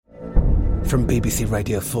From BBC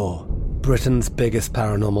Radio 4, Britain's biggest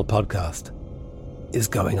paranormal podcast is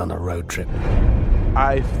going on a road trip.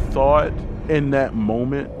 I thought in that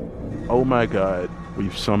moment, oh my God,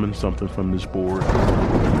 we've summoned something from this board.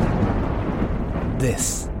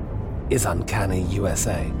 This is Uncanny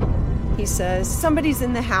USA. He says, somebody's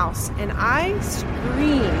in the house, and I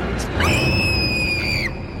screamed.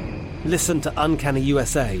 Listen to Uncanny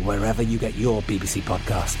USA wherever you get your BBC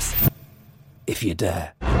podcasts, if you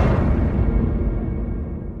dare.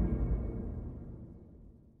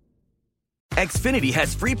 Xfinity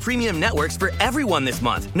has free premium networks for everyone this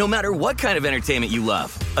month, no matter what kind of entertainment you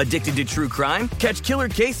love. Addicted to true crime? Catch killer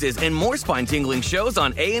cases and more spine-tingling shows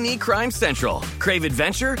on A&E Crime Central. Crave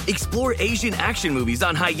adventure? Explore Asian action movies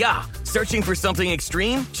on Hi-YAH. Searching for something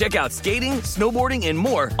extreme? Check out skating, snowboarding, and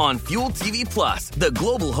more on Fuel TV Plus, the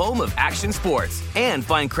global home of action sports. And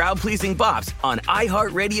find crowd-pleasing bops on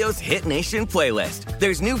iHeartRadio's Hit Nation playlist.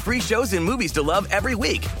 There's new free shows and movies to love every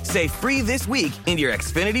week. Say free this week in your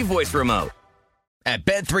Xfinity voice remote. At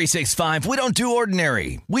Bet365, we don't do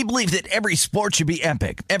ordinary. We believe that every sport should be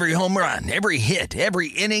epic. Every home run, every hit, every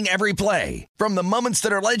inning, every play. From the moments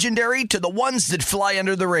that are legendary to the ones that fly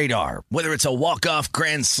under the radar. Whether it's a walk-off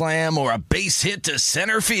grand slam or a base hit to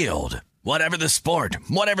center field. Whatever the sport,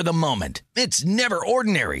 whatever the moment. It's never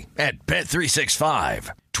ordinary at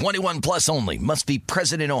Bet365. 21 plus only. Must be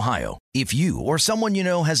present in Ohio. If you or someone you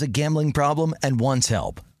know has a gambling problem and wants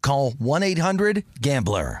help, call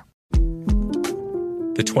 1-800-GAMBLER.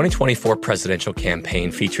 The 2024 presidential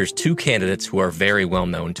campaign features two candidates who are very well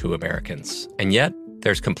known to Americans. And yet,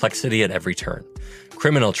 there's complexity at every turn.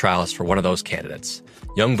 Criminal trials for one of those candidates.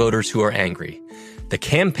 Young voters who are angry. The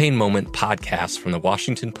Campaign Moment podcast from the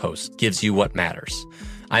Washington Post gives you what matters.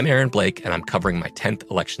 I'm Aaron Blake, and I'm covering my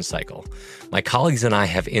 10th election cycle. My colleagues and I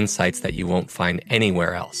have insights that you won't find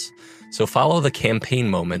anywhere else. So follow the Campaign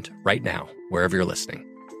Moment right now, wherever you're listening.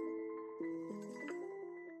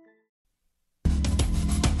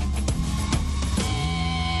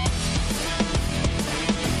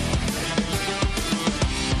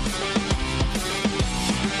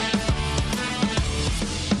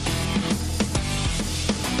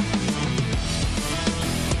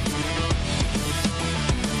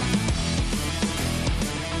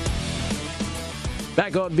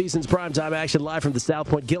 Back on VSiN's Primetime Action, live from the South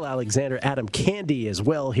Point. Gil Alexander, Adam Candy as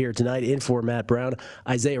well here tonight, in for Matt Brown.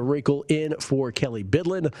 Isaiah Wrinkle in for Kelly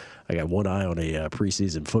Bidlin. I got one eye on a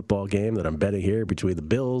preseason football game that I'm betting here between the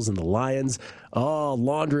Bills and the Lions. Oh,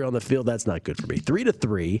 laundry on the field, that's not good for me.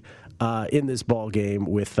 3-3 in this ball game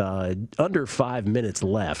with under 5 minutes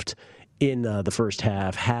left in the first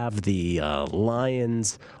half. Have the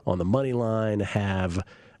Lions on the money line, have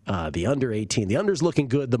the under 18. The under's looking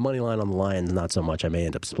good. The money line on the Lions, not so much. I may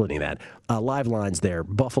end up splitting that. Live lines there.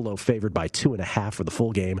 Buffalo favored by 2.5 for the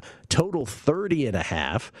full game. Total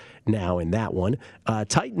 30.5 now in that one.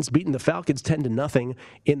 Titans beating the Falcons 10-0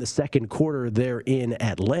 in the second quarter there in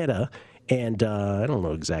Atlanta. And I don't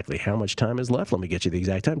know exactly how much time is left. Let me get you the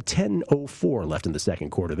exact time. 10:04 left in the second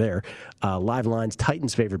quarter there. Live lines,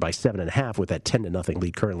 Titans favored by 7.5 with that 10-0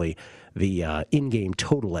 lead currently. The in-game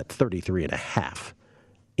total at 33.5.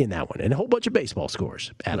 In that one, and a whole bunch of baseball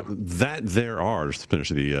scores, Adam. That there are, just to finish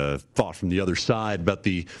the thought from the other side, but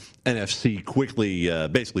the NFC quickly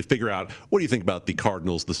basically figure out, what do you think about the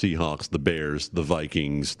Cardinals, the Seahawks, the Bears, the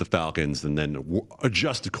Vikings, the Falcons, and then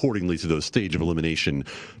adjust accordingly to those stage of elimination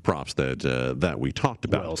props that we talked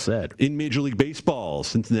about. Well said. In Major League Baseball,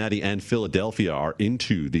 Cincinnati and Philadelphia are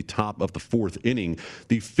into the top of the fourth inning.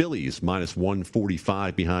 The Phillies, minus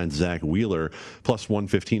 145 behind Zach Wheeler, plus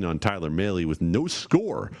 115 on Tyler Mahle with no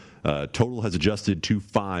score. Total has adjusted to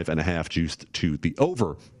 5.5, juiced to the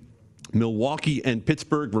over. Milwaukee and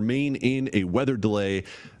Pittsburgh remain in a weather delay.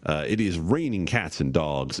 It is raining cats and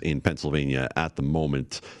dogs in Pennsylvania at the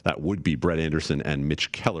moment. That would be Brett Anderson and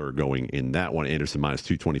Mitch Keller going in that one. Anderson minus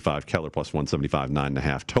 225, Keller plus 175,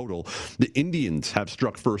 9.5 total. The Indians have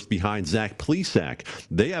struck first behind Zach Plesac.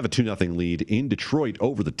 They have a 2-0 lead in Detroit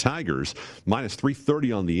over the Tigers. Minus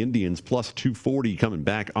 330 on the Indians, plus 240 coming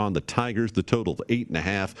back on the Tigers. The total of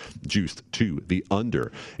 8.5, juiced to the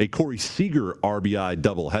under. A Corey Seager RBI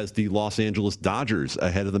double has the Los Angeles Dodgers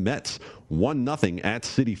ahead of the Mets. 1-0 at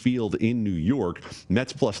Citi Field in New York.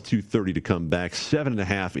 Mets plus 230 to come back.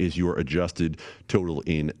 7.5 is your adjusted total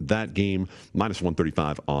in that game. Minus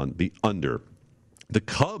 135 on the under. The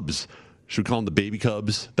Cubs should we call them the baby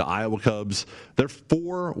Cubs, the Iowa Cubs? They're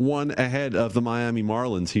 4-1 ahead of the Miami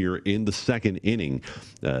Marlins here in the second inning.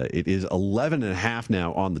 It is 11.5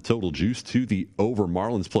 now on the total, juice to the over.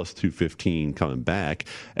 Marlins plus 215 coming back.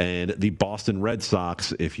 And the Boston Red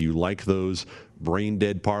Sox, if you like those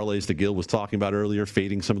brain-dead parlays that Gil was talking about earlier,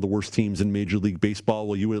 fading some of the worst teams in Major League Baseball,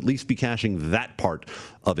 well, you would at least be cashing that part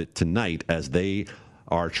of it tonight as they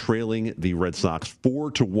are trailing the Red Sox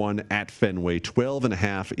 4-1 at Fenway.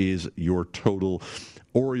 12.5 is your total.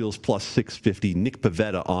 Orioles plus 650. Nick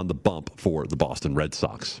Pivetta on the bump for the Boston Red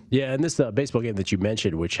Sox. Yeah, and this baseball game that you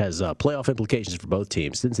mentioned, which has playoff implications for both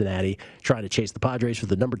teams. Cincinnati trying to chase the Padres for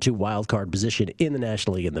the number 2 wild card position in the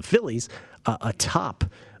National League, and the Phillies atop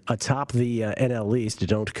the NL East.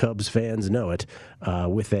 Don't Cubs fans know it?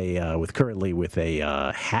 Currently with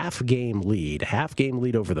a half game lead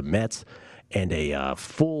over the Mets, and a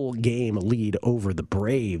full game lead over the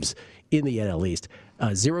Braves in the NL East.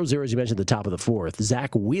 0-0, as you mentioned, at the top of the fourth.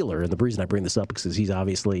 Zach Wheeler, and the reason I bring this up is because he's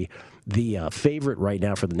obviously the favorite right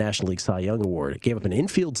now for the National League Cy Young Award. Gave up an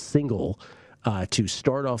infield single to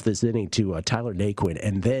start off this inning to Tyler Naquin,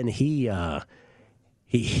 and then he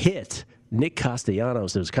hit Nick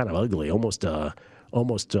Castellanos. It was kind of ugly, almost up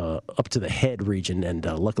to the head region, and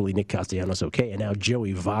luckily Nick Castellanos okay. And now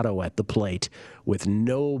Joey Votto at the plate with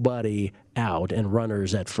nobody out and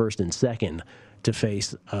runners at first and second to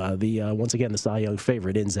face once again the Cy Young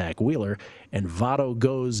favorite in Zach Wheeler. And Votto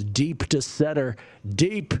goes deep to center,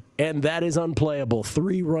 and that is unplayable.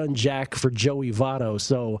 3-run jack for Joey Votto.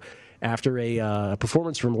 So after a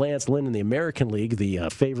performance from Lance Lynn in the American League, the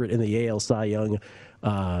favorite in the AL Cy Young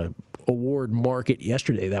award market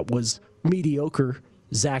yesterday, that was mediocre.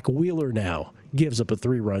 Zach Wheeler now gives up a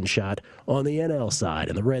 3-run shot on the NL side,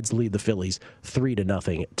 and the Reds lead the Phillies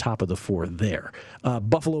 3-0, top of the fourth there.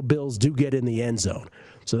 Buffalo Bills do get in the end zone,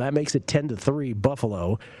 so that makes it 10-3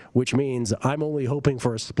 Buffalo, which means I'm only hoping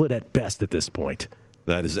for a split at best at this point.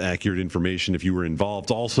 That is accurate information if you were involved.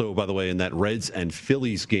 Also, by the way, in that Reds and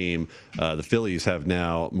Phillies game, the Phillies have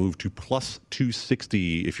now moved to plus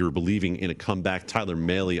 260 if you're believing in a comeback. Tyler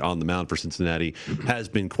Mahle on the mound for Cincinnati has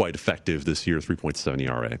been quite effective this year, 3.7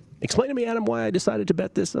 ERA. Explain to me, Adam, why I decided to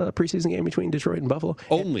bet this preseason game between Detroit and Buffalo.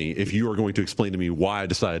 Only if you are going to explain to me why I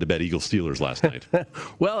decided to bet Eagles-Steelers last night.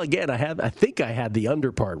 Well, again, I think I had the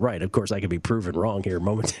under part right. Of course, I could be proven wrong here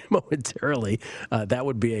momentarily. That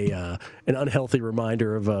would be an unhealthy reminder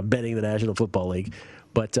of betting the National Football League.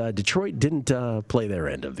 But Detroit didn't play their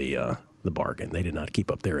end of the bargain. They did not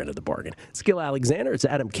keep up their end of the bargain. Skill Alexander, it's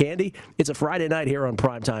Adam Candy. It's a Friday night here on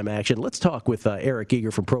Primetime Action. Let's talk with Eric Eager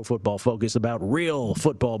from Pro Football Focus about real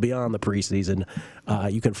football beyond the preseason.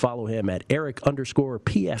 You can follow him at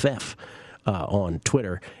Eric_PFF on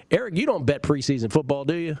Twitter. Eric, you don't bet preseason football,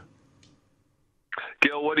 do you?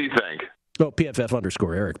 Gil, what do you think? Oh,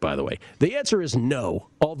 PFF_Eric, by the way. The answer is no,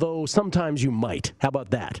 although sometimes you might. How about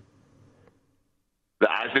that?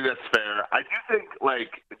 I think that's fair. I do think,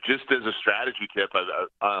 just as a strategy tip,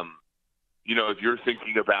 if you're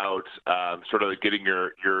thinking about sort of getting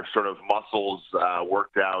your sort of muscles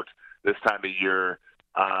worked out this time of year,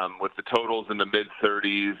 with the totals in the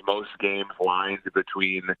mid-30s, most games lines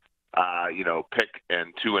between, pick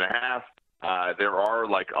and 2.5. There are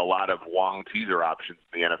a lot of long teaser options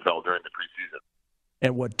in the NFL during the preseason.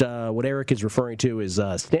 And what Eric is referring to is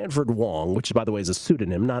Stanford Wong, which, by the way, is a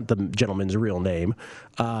pseudonym, not the gentleman's real name,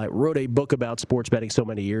 wrote a book about sports betting so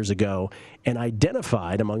many years ago and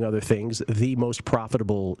identified, among other things, the most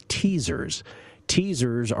profitable teasers.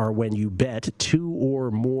 Teasers are when you bet 2 or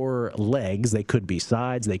more legs. They could be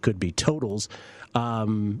sides, they could be totals.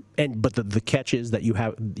 But the catch is that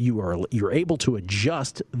you're able to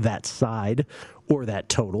adjust that side or that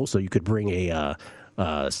total. So you could bring a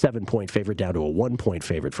 7-point favorite down to a 1-point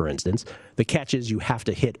favorite, for instance. The catch is you have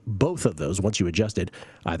to hit both of those once you adjust it,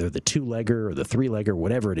 either the 2-legger or the 3-legger,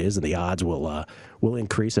 whatever it is, and the odds will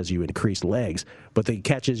increase as you increase legs. But the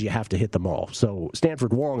catch is you have to hit them all. So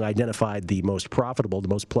Stanford Wong identified the most profitable, the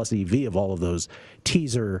most plus EV of all of those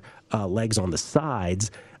teaser legs on the sides,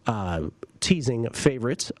 teasing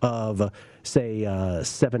favorites of, say,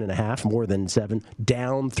 7.5, more than 7,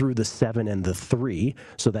 down through the 7 and the 3,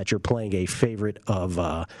 so that you're playing a favorite of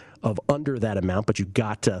under that amount, but you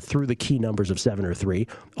got through the key numbers of 7 or 3.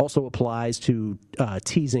 Also applies to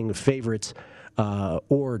teasing favorites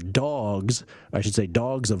or dogs, I should say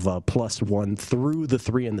dogs of +1 through the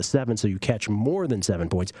 3 and the 7, so you catch more than 7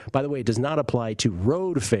 points. By the way, it does not apply to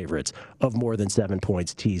road favorites of more than 7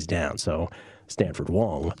 points teased down. So Stanford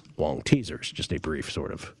Wong teasers, just a brief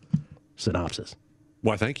sort of synopsis.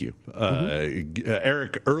 Why, thank you.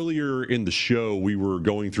 Eric, earlier in the show, we were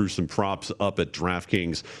going through some props up at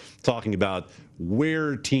DraftKings, talking about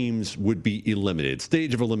where teams would be eliminated,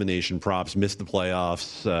 stage of elimination props, miss the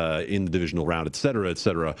playoffs in the divisional round, et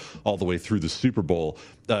cetera, all the way through the Super Bowl.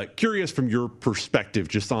 Curious from your perspective,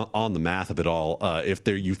 just on the math of it all, if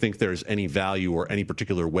you think there's any value or any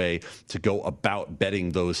particular way to go about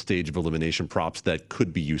betting those stage of elimination props that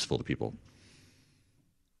could be useful to people.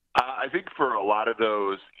 I think for a lot of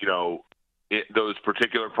those, those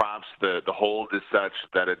particular props, the hold is such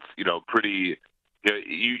that it's, pretty.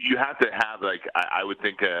 You have to have, like, I would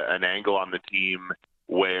think an angle on the team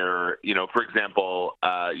where, for example,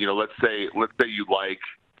 let's say you like,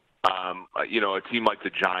 a team like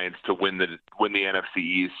the Giants to win the NFC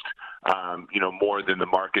East, more than the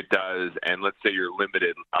market does, and let's say you're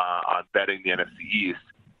limited on betting the NFC East.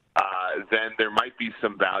 Then there might be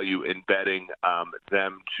some value in betting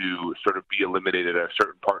them to sort of be eliminated at a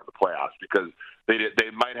certain part of the playoffs, because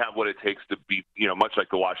they might have what it takes to be, much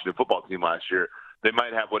like the Washington football team last year. They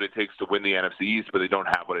might have what it takes to win the NFC East, but they don't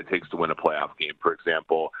have what it takes to win a playoff game, for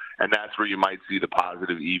example. And that's where you might see the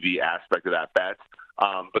positive EV aspect of that bet.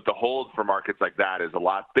 But the hold for markets like that is a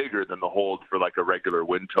lot bigger than the hold for like a regular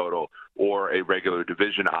win total or a regular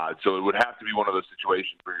division odds. So it would have to be one of those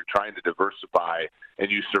situations where you're trying to diversify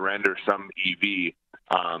and you surrender some EV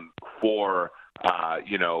for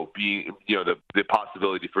the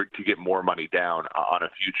possibility to get more money down on a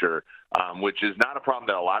future, which is not a problem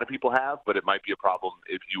that a lot of people have, but it might be a problem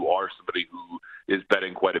if you are somebody who is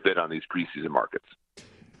betting quite a bit on these preseason markets.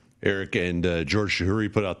 Eric and George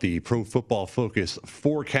Chahrouri put out the Pro Football Focus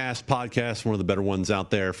Forecast podcast, one of the better ones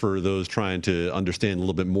out there for those trying to understand a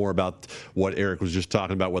little bit more about what Eric was just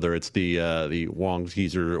talking about, whether it's the Wong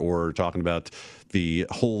teaser or talking about the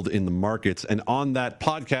hold in the markets. And on that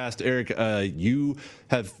podcast, Eric, you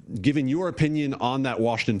have given your opinion on that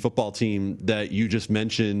Washington football team that you just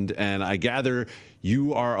mentioned, and I gather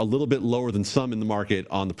you are a little bit lower than some in the market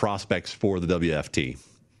on the prospects for the WFT.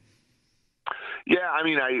 Yeah,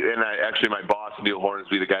 actually my boss, Neil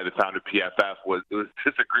Hornsby, the guy that founded PFF, was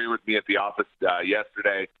disagreeing with me at the office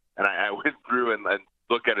yesterday, and I went through and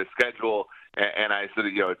looked at his schedule, and I said,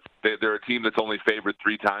 they're a team that's only favored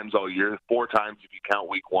 3 times all year, 4 times if you count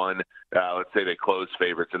week 1. Let's say they close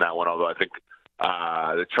favorites in that one, although I think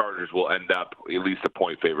the Chargers will end up at least a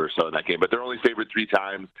point favor or so in that game. But they're only favored 3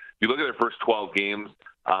 times. If you look at their first 12 games,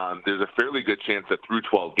 there's a fairly good chance that through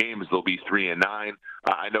 12 games they'll be 3-9.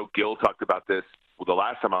 I know Gil talked about this the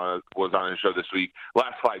last time I was on the show this week.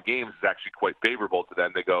 Last 5 games is actually quite favorable to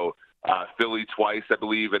them. They go Philly twice, I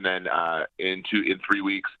believe, and then in 3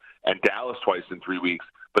 weeks, and Dallas twice in 3 weeks.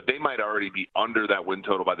 But they might already be under that win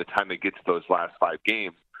total by the time they get to those last 5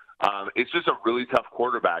 games. It's just a really tough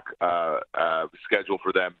quarterback schedule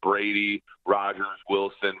for them. Brady, Rodgers,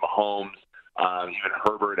 Wilson, Mahomes, even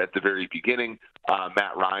Herbert at the very beginning,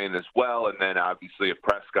 Matt Ryan as well, and then obviously if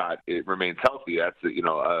Prescott remains healthy, that's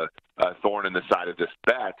a thorn in the side of this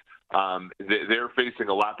bet. They're facing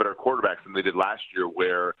a lot better quarterbacks than they did last year,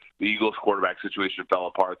 where the Eagles quarterback situation fell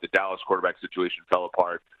apart, the Dallas quarterback situation fell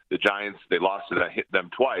apart, the Giants, they lost to them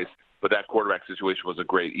twice, but that quarterback situation wasn't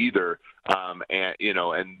great either. And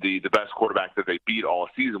the best quarterback that they beat all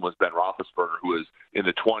season was Ben Roethlisberger, who was in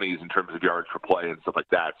the 20s in terms of yards per play and stuff like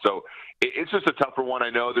that. So it's just a tougher one. I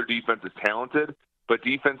know their defense is talented, but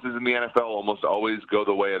defenses in the NFL almost always go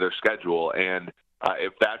the way of their schedule. And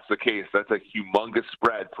if that's the case, that's a humongous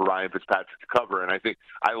spread for Ryan Fitzpatrick to cover. And I think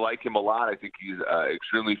I like him a lot. I think he's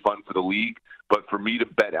extremely fun for the league. But for me to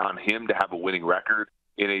bet on him to have a winning record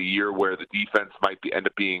in a year where the defense might end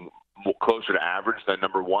up being closer to average than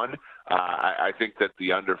number 1, I think that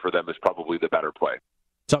the under for them is probably the better play.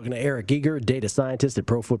 Talking to Eric Eager, data scientist at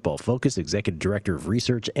Pro Football Focus, executive director of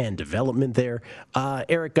research and development there.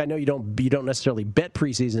 Eric, I know you don't necessarily bet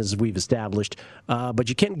preseason as we've established, but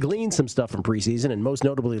you can glean some stuff from preseason, and most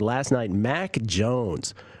notably last night, Mac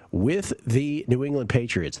Jones with the New England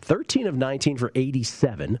Patriots, 13 of 19 for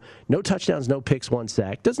 87, no touchdowns, no picks, 1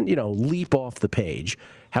 sack. Doesn't, leap off the page.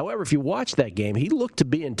 However, if you watch that game, he looked to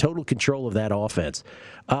be in total control of that offense.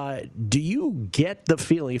 Do you get the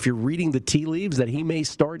feeling, if you're reading the tea leaves, that he may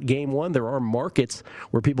start game 1? There are markets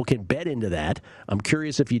where people can bet into that. I'm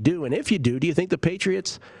curious if you do. And if you do you think the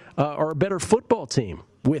Patriots are a better football team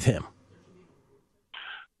with him?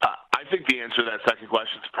 I think the answer to that second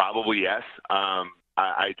question is probably yes.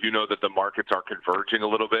 I do know that the markets are converging a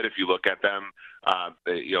little bit. If you look at them,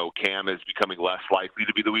 Cam is becoming less likely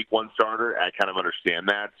to be the week 1 starter. I kind of understand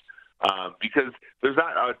that because there's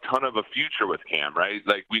not a ton of a future with Cam, right?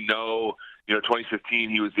 Like we know, 2015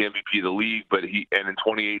 he was the MVP of the league, and in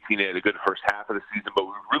 2018 he had a good first half of the season, but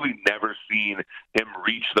we really never seen him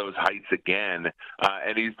reach those heights again,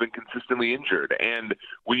 and he's been consistently injured. And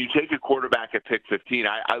when you take a quarterback at pick 15,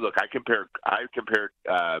 I compared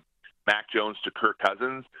Mac Jones to Kirk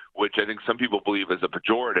Cousins, which I think some people believe is a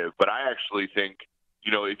pejorative, but I actually think,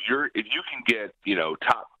 if you can get,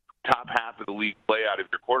 top half of the league play out of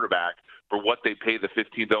your quarterback for what they pay the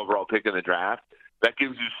 15th overall pick in the draft, that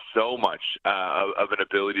gives you so much of an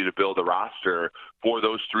ability to build a roster for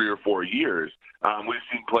those 3 or 4 years. We've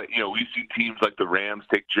seen teams like the Rams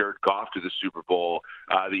take Jared Goff to the Super Bowl,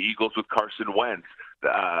 the Eagles with Carson Wentz.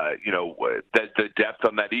 That the depth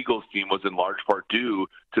on that Eagles team was in large part due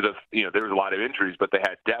to there was a lot of injuries, but they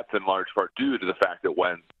had depth in large part due to the fact that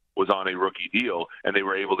Wentz was on a rookie deal, and they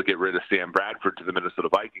were able to get rid of Sam Bradford to the Minnesota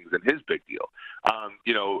Vikings and his big deal.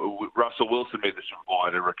 Russell Wilson made the Super Bowl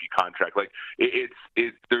on a rookie contract.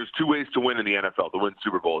 There's 2 ways to win in the NFL, to win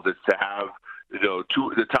Super Bowls. It's to have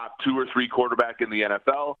the top 2 or 3 quarterback in the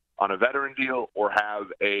NFL on a veteran deal, or have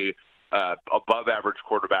a above average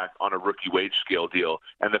quarterback on a rookie wage scale deal.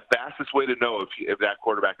 And the fastest way to know if that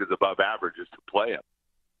quarterback is above average is to play him.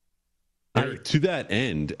 Eric, to that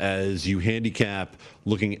end, as you handicap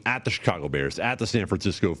looking at the Chicago Bears, at the San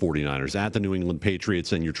Francisco 49ers, at the New England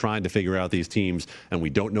Patriots, and you're trying to figure out these teams, and we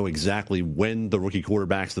don't know exactly when the rookie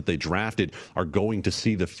quarterbacks that they drafted are going to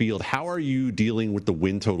see the field, how are you dealing with the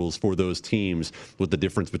win totals for those teams with the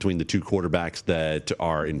difference between the 2 quarterbacks that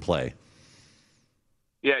are in play?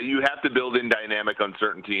 Yeah, you have to build in dynamic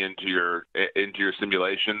uncertainty into your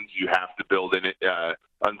simulations. You have to build in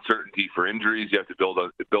uncertainty for injuries. You have to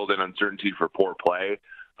build in uncertainty for poor play,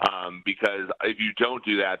 because if you don't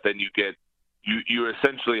do that, then you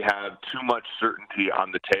essentially have too much certainty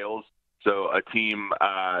on the tails. So a team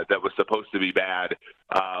that was supposed to be bad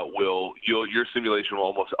your simulation will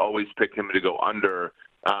almost always pick him to go under.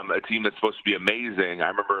 A team that's supposed to be amazing. I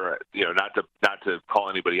remember, not to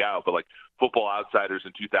call anybody out, but like Football Outsiders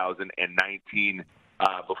in 2019,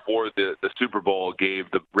 before the Super Bowl gave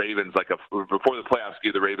the Ravens before the playoffs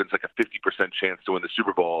gave the Ravens like a 50% chance to win the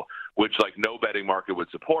Super Bowl, which like no betting market would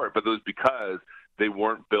support. But it was because they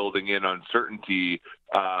weren't building in uncertainty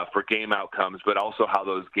for game outcomes, but also how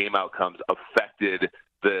those game outcomes affected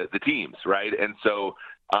the teams, right? And so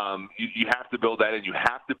you have to build that in. You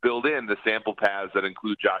have to build in the sample paths that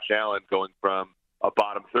include Josh Allen going from a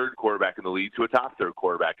bottom 3rd quarterback in the league to a top 3rd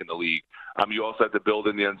quarterback in the league. You also have to build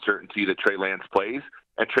in the uncertainty that Trey Lance plays,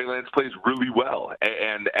 and Trey Lance plays really well.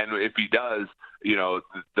 And if he does,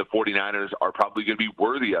 the 49ers are probably going to be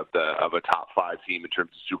worthy of a top 5 team in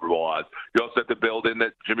terms of Super Bowl odds. You also have to build in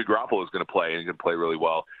that Jimmy Garoppolo is going to play and can play really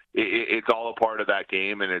well. It's all a part of that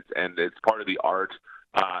game, and it's part of the art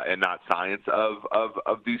and not science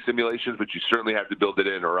of these simulations. But you certainly have to build it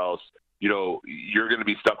in, or else you're going to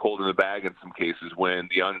be stuck holding the bag in some cases when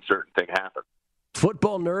the uncertain thing happens.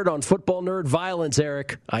 Football nerd on football nerd violence,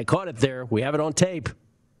 Eric. I caught it there. We have it on tape.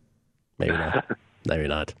 Maybe not. Maybe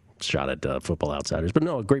not. Shot at Football Outsiders. But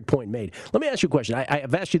no, a great point made. Let me ask you a question.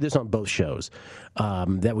 I've asked you this on both shows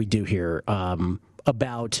that we do here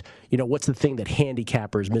about, what's the thing that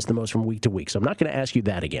handicappers miss the most from week to week. So I'm not going to ask you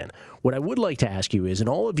that again. What I would like to ask you is, in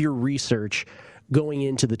all of your research going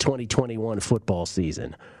into the 2021 football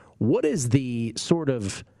season, what is the sort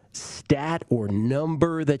of stat or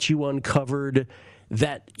number that you uncovered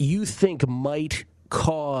that you think might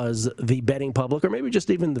cause the betting public, or maybe just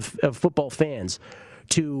even the football fans,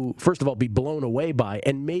 to, first of all, be blown away by,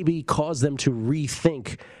 and maybe cause them to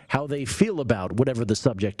rethink how they feel about whatever the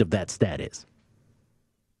subject of that stat is?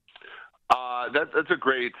 That's a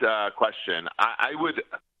great question. I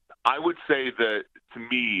would say that, to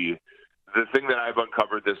me, the thing that I've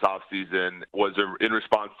uncovered this offseason was in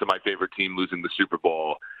response to my favorite team losing the Super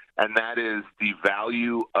Bowl, and that is the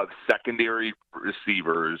value of secondary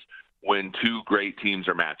receivers when 2 great teams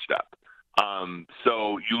are matched up.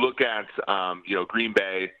 So you look at, Green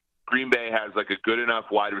Bay. Green Bay has like a good enough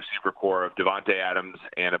wide receiver core of Devontae Adams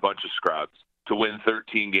and a bunch of scrubs to win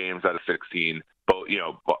 13 games out of 16,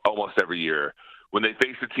 almost every year. When they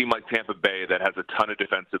face a team like Tampa Bay that has a ton of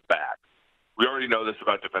defensive backs, we already know this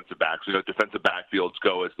about defensive backs. We know defensive backfields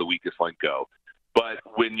go as the weakest link go. But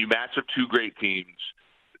when you match up 2 great teams,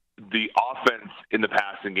 the offense in the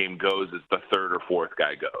passing game goes as the 3rd or 4th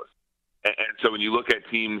guy goes. And so when you look at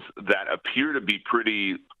teams that appear to be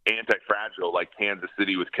pretty anti-fragile, like Kansas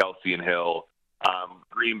City with Kelsey and Hill,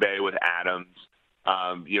 Green Bay with Adams,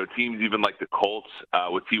 teams even like the Colts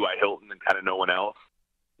with T.Y. Hilton and kind of no one else,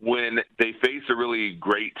 when they face a really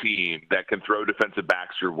great team that can throw defensive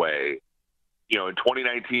backs your way, in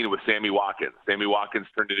 2019 with Sammy Watkins. Sammy Watkins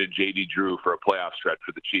turned into J.D. Drew for a playoff stretch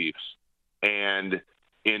for the Chiefs. And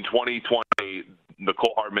in 2020,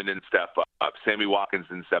 Nicole Hardman didn't step up. Sammy Watkins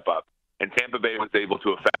didn't step up. And Tampa Bay was able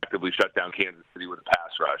to effectively shut down Kansas City with a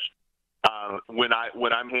pass rush. When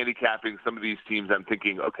I'm handicapping some of these teams, I'm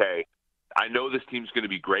thinking, okay, I know this team's going to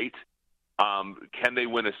be great. Can they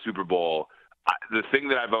win a Super Bowl? The thing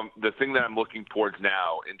that I'm looking towards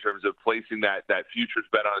now in terms of placing that futures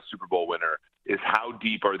bet on a Super Bowl winner is how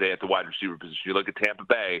deep are they at the wide receiver position. You look at Tampa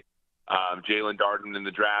Bay, Jalen Darden in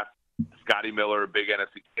the draft, Scotty Miller, big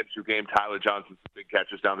NFC Championship game, Tyler Johnson, some big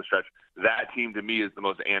catches down the stretch. That team to me is the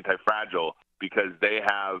most anti-fragile because they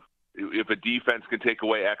have. If a defense can take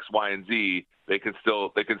away X, Y, and Z, they can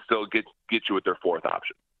still get you with their fourth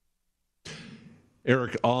option.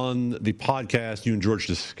 Eric, on the podcast, you and George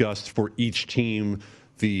discussed for each team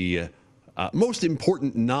the most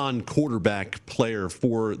important non-quarterback player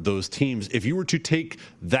for those teams. If you were to take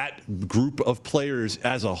that group of players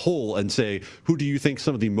as a whole and say, who do you think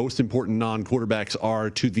some of the most important non-quarterbacks are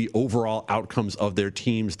to the overall outcomes of their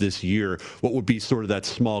teams this year, what would be sort of that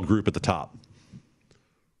small group at the top?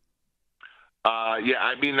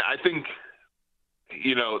 I think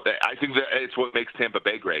that it's what makes Tampa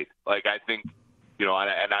Bay great. Like, I think, and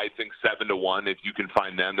I think 7-1, if you can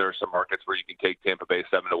find them, there are some markets where you can take Tampa Bay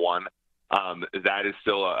 7-1. That is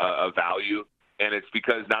still a value. And it's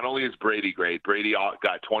because not only is Brady great, Brady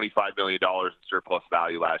got $25 million in surplus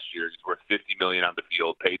value last year. He's worth $50 million on the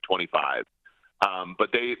field, paid $25.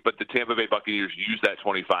 But the Tampa Bay Buccaneers used that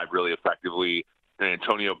 $25 really effectively. And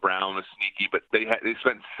Antonio Brown was sneaky, but they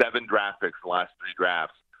spent 7 draft picks in the last 3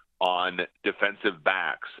 drafts on defensive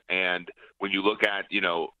backs. And when you look at,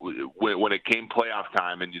 when it came playoff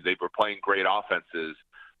time and they were playing great offenses,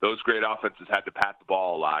 those great offenses had to pat the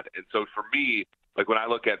ball a lot. And so for me, like when I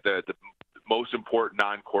look at the most important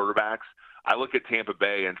non-quarterbacks, I look at Tampa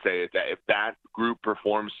Bay and say that if that group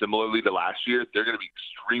performs similarly to last year, they're going to be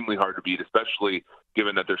extremely hard to beat, especially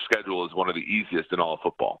given that their schedule is one of the easiest in all of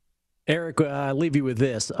football. Eric, I'll leave you with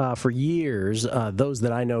this. For years, those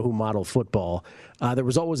that I know who model football, there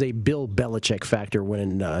was always a Bill Belichick factor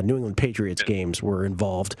when New England Patriots games were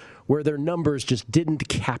involved, where their numbers just didn't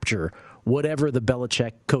capture whatever the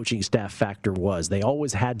Belichick coaching staff factor was. They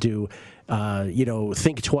always had to,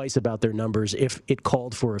 think twice about their numbers if it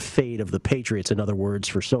called for a fade of the Patriots, in other words,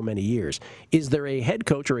 for so many years. Is there a head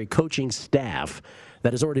coach or a coaching staff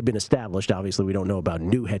that has already been established? Obviously, we don't know about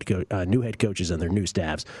new head coaches and their new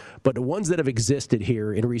staffs, but the ones that have existed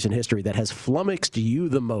here in recent history that has flummoxed you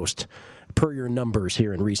the most per your numbers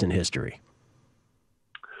here in recent history?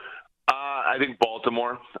 I think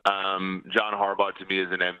Baltimore. John Harbaugh to me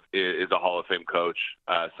is a Hall of Fame coach,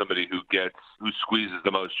 somebody who squeezes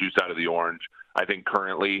the most juice out of the orange. I think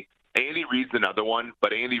currently Andy Reid's another one,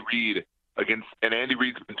 but Andy Reid's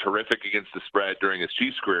been terrific against the spread during his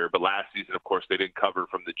Chiefs career. But last season, of course, they didn't cover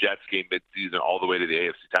from the Jets game midseason all the way to the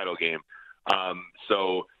AFC title game.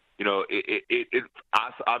 It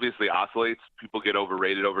obviously oscillates. People get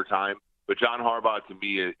overrated over time. But John Harbaugh, to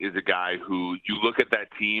me, is a guy who you look at that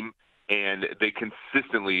team and they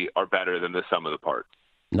consistently are better than the sum of the parts.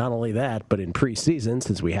 Not only that, but in preseason,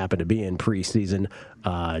 since we happen to be in preseason,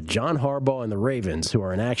 John Harbaugh and the Ravens, who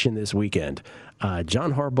are in action this weekend,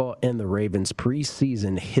 John Harbaugh and the Ravens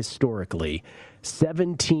preseason historically,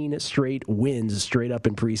 17 straight wins straight up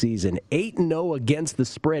in preseason, 8-0 against the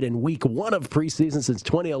spread in week 1 of preseason since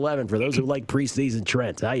 2011, for those who like preseason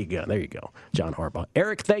trends. There you go, John Harbaugh.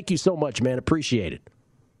 Eric, thank you so much, man. Appreciate it.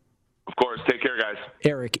 Of course. Take care, guys.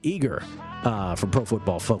 Eric Eager from Pro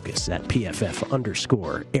Football Focus at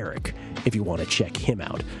PFF_Eric, if you want to check him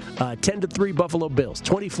out. 10-3 Buffalo Bills.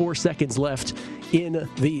 24 seconds left in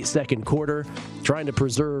the second quarter. Trying to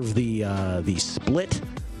preserve the split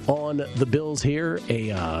on the Bills here.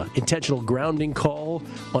 A intentional grounding call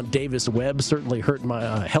on Davis Webb certainly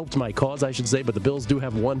helped my cause, I should say, but the Bills do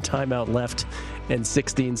have 1 timeout left and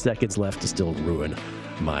 16 seconds left to still ruin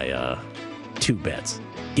my 2 bets.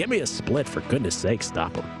 Give me a split, for goodness sake,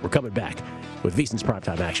 stop them. We're coming back with VSiN's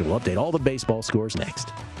Primetime Action. We'll update all the baseball scores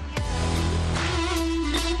next.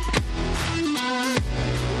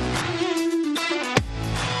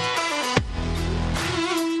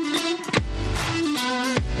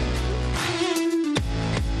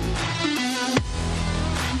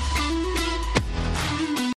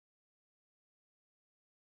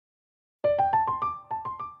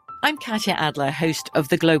 I'm Katya Adler, host of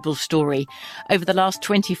The Global Story. Over the last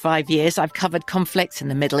 25 years, I've covered conflicts in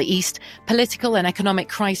the Middle East, political and economic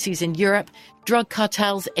crises in Europe, drug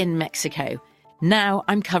cartels in Mexico. Now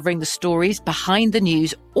I'm covering the stories behind the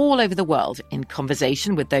news all over the world in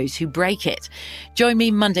conversation with those who break it. Join me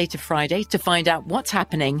Monday to Friday to find out what's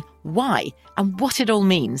happening, why, and what it all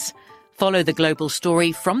means. Follow The Global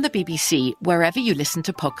Story from the BBC wherever you listen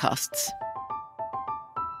to podcasts.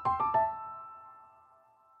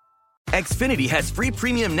 Xfinity has free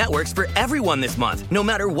premium networks for everyone this month, no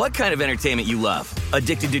matter what kind of entertainment you love.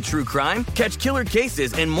 Addicted to true crime? Catch killer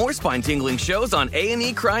cases and more spine-tingling shows on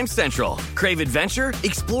A&E Crime Central. Crave adventure?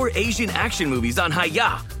 Explore Asian action movies on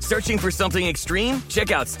Hi-YAH. Searching for something extreme?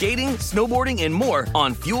 Check out skating, snowboarding, and more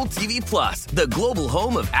on Fuel TV Plus, the global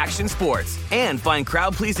home of action sports. And find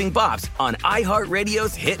crowd-pleasing bops on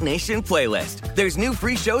iHeartRadio's Hit Nation playlist. There's new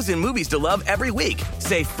free shows and movies to love every week.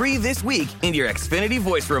 Say free this week in your Xfinity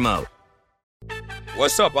voice remote.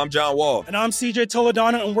 What's up? I'm John Wall. And I'm CJ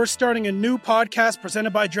Toledano, and we're starting a new podcast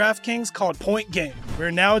presented by DraftKings called Point Game.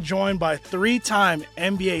 We're now joined by three-time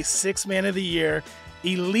NBA Sixth Man of the Year,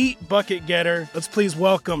 elite bucket getter. Let's please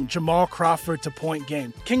welcome Jamal Crawford to Point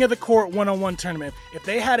Game. King of the Court one-on-one tournament. If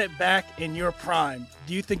they had it back in your prime,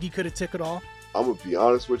 do you think you could have took it all? I'm going to be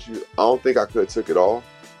honest with you. I don't think I could have took it all,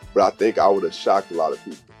 but I think I would have shocked a lot of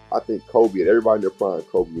people. I think Kobe and everybody in their prime,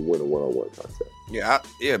 Kobe would win a one-on-one contest.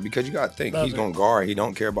 Yeah, because you got to think, he's going to guard. He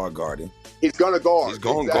don't care about guarding. He's going to guard. He's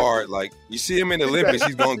going to guard. Like, you see him in the Olympics,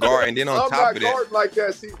 he's going to guard. And then on top of that. I'm not guarding like that,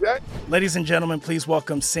 CJ. Ladies and gentlemen, please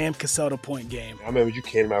welcome Sam Cassell to Point Game. I remember you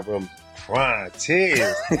came out from crying,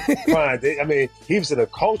 tears. I mean, he was in a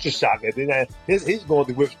culture shock. And then he's going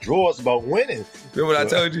through withdrawals about winning. Remember what I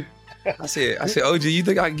told you? I said, OG, you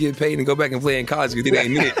think I can get paid and go back and play in college because it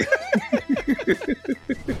ain't it?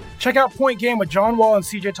 Check out Point Game with John Wall and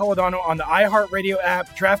CJ Toledano on the iHeartRadio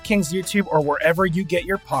app, DraftKings YouTube, or wherever you get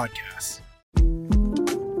your podcasts.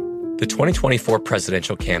 The 2024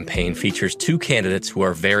 presidential campaign features two candidates who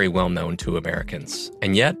are very well known to Americans.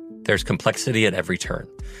 And yet, there's complexity at every turn.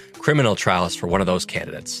 Criminal trials for one of those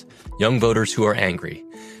candidates. Young voters who are angry.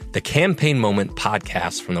 The Campaign Moment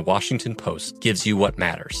podcast from the Washington Post gives you what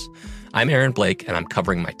matters. I'm Aaron Blake, and I'm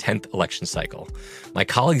covering my 10th election cycle. My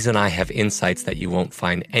colleagues and I have insights that you won't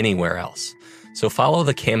find anywhere else. So follow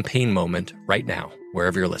The Campaign Moment right now,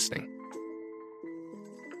 wherever you're listening.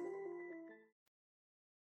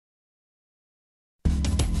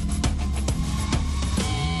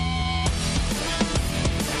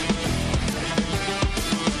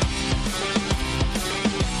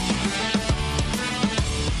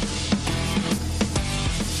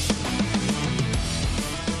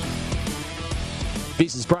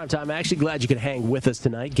 VSiN's Primetime Action. Glad you could hang with us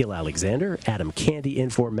tonight. Gil Alexander, Adam Candy in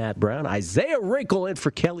for Matt Brown, Isaiah Wrinkle in for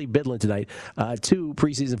Kelly Bidlin tonight. Two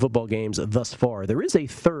preseason football games thus far. There is a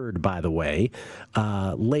third, by the way,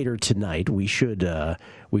 later tonight. We should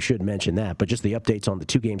mention that, but just the updates on the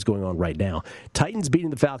two games going on right now. Titans beating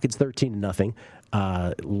the Falcons 13-0.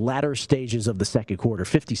 Latter stages of the second quarter,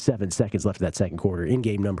 57 seconds left of that second quarter.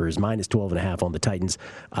 In-game number is -12.5 on the Titans.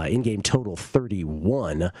 In-game total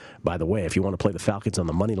 31. By the way, if you want to play the Falcons on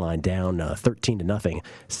the money line, down 13-0,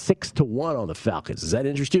 6-1 on the Falcons. Does that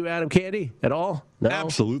interest you, Adam Candy, at all? No?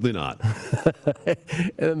 Absolutely not.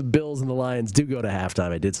 And then the Bills and the Lions do go to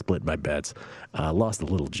halftime. I did split my bets. Lost a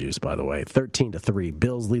little juice, by the way. 13-3.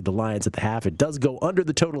 Bills lead the Lions at the half. It does go under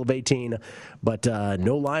the total of 18, but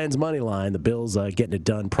no Lions money line. The Bills getting it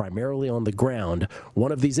done primarily on the ground.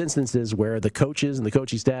 One of these instances where the coaches and the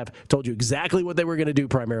coaching staff told you exactly what they were going to do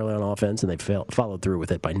primarily on offense, and they followed through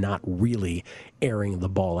with it by not really airing the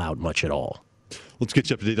ball out much at all. Let's get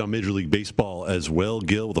you up to date on Major League Baseball as well.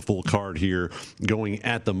 Gil with a full card here going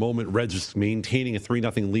at the moment. Reds maintaining a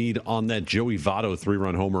 3-0 lead on that Joey Votto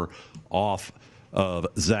 3-run homer off of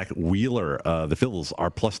Zach Wheeler. The Phils are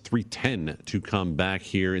plus 310 to come back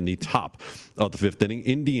here in the top of the fifth inning.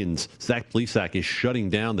 Indians, Zach Plesac is shutting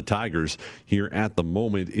down the Tigers here at the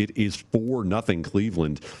moment. It is 4-0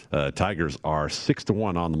 Cleveland. Tigers are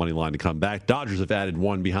 6-1 on the money line to come back. Dodgers have added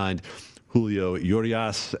one behind Julio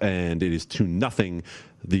Urias, and it is 2-0.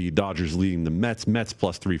 The Dodgers leading the Mets. Mets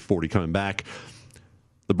plus 340 coming back.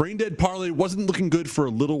 The brain dead parlay wasn't looking good for a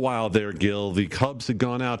little while there, Gil. The Cubs had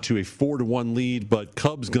gone out to a 4-1 lead, but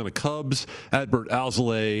Cubs gonna Cubs. Adbert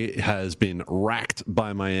Alzolay has been racked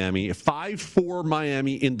by Miami. 5-4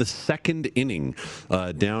 Miami in the second inning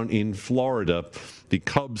down in Florida. The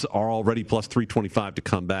Cubs are already plus 325 to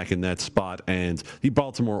come back in that spot. And the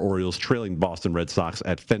Baltimore Orioles trailing Boston Red Sox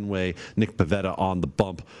at Fenway. Nick Pivetta on the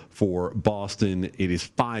bump for Boston. It is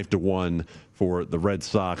 5-1 for the Red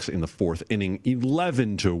Sox in the fourth inning.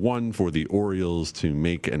 11-1 for the Orioles to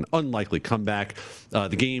make an unlikely comeback.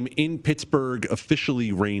 The game in Pittsburgh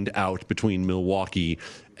officially rained out between Milwaukee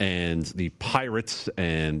and the Pirates,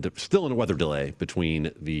 and still in a weather delay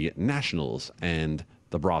between the Nationals and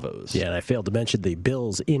the Bravos. Yeah, and I failed to mention the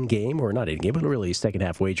Bills in-game, or not in-game, but really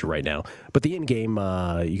second-half wager right now. But the in-game,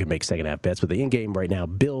 you can make second-half bets, but the in-game right now,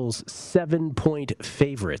 Bills 7-point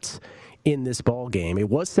favorites in this ball game. It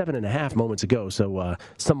was 7.5 moments ago, so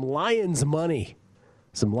some Lions money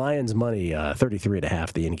Some Lions money,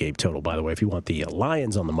 33.5, the in-game total, by the way. If you want the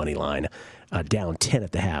Lions on the money line, down 10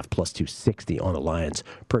 at the half, plus 260 on the Lions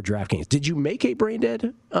per DraftKings. Did you make a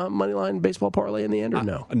brain-dead money line baseball parlay in the end, or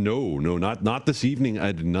no? No, not this evening.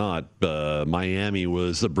 I did not. Miami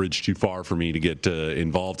was a bridge too far for me to get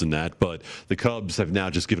involved in that, but the Cubs have now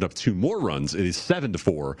just given up 2 more runs. It is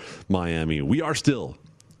 7-4 Miami. We are still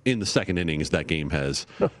in the second innings. That game has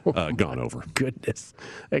gone over. Goodness,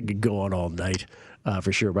 that could go on all night.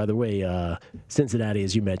 For sure. By the way, Cincinnati,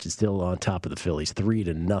 as you mentioned, still on top of the Phillies,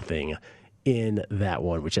 3-0 in that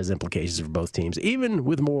one, which has implications for both teams, even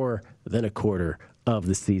with more than a quarter of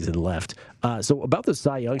the season left. So about the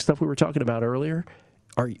Cy Young stuff we were talking about earlier,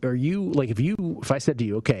 are you, like, if I said to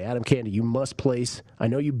you, okay, Adam Candy, you must place, I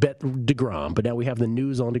know you bet DeGrom, but now we have the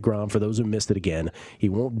news on DeGrom for those who missed it again. He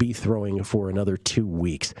won't be throwing for another 2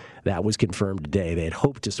 weeks. That was confirmed today. They had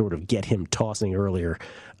hoped to sort of get him tossing earlier,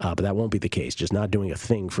 but that won't be the case. Just not doing a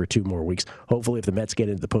thing for 2 more weeks. Hopefully, if the Mets get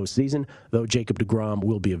into the postseason, though, Jacob DeGrom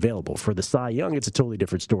will be available. For the Cy Young, it's a totally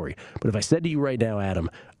different story. But if I said to you right now, Adam,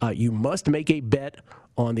 you must make a bet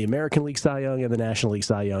on the American League Cy Young and the National League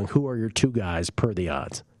Cy Young, who are your 2 guys per the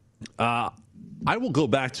odds? I will go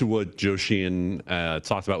back to what Joe Sheehan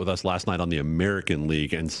talked about with us last night on the American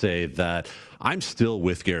League and say that I'm still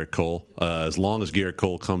with Garrett Cole. As long as Garrett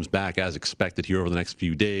Cole comes back as expected here over the next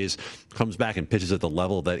few days, comes back and pitches at the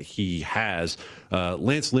level that he has.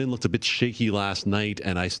 Lance Lynn looked a bit shaky last night,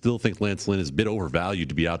 and I still think Lance Lynn is a bit overvalued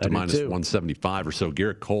to be out to minus 175 or so.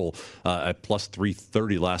 Garrett Cole at plus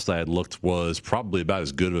 330 last I had looked was probably about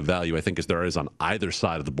as good of a value, I think, as there is on either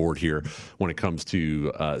side of the board here when it comes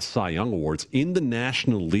to Cy Young awards. In the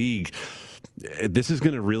National League, this is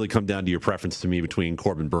going to really come down to your preference to me between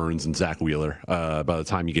Corbin Burnes and Zach Wheeler by the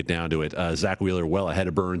time you get down to it. Zach Wheeler well ahead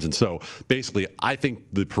of Burnes. And so basically, I think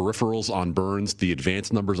the peripherals on Burnes, the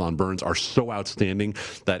advanced numbers on Burnes are so outstanding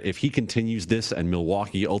that if he continues this and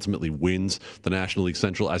Milwaukee ultimately wins the National League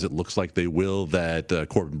Central, as it looks like they will, that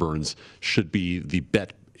Corbin Burnes should be the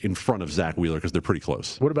bet in front of Zach Wheeler because they're pretty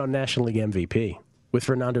close. What about National League MVP? With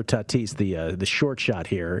Fernando Tatis, the short shot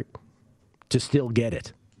here, to still get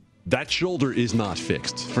it. That shoulder is not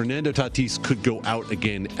fixed. Fernando Tatis could go out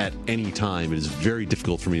again at any time. It is very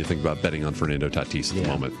difficult for me to think about betting on Fernando Tatis at the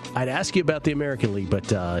moment. I'd ask you about the American League, but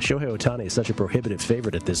Shohei Ohtani is such a prohibitive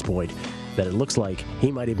favorite at this point that it looks like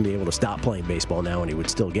he might even be able to stop playing baseball now and he would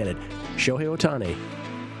still get it. Shohei Ohtani,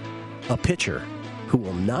 a pitcher who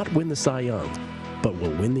will not win the Cy Young, but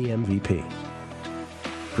will win the MVP.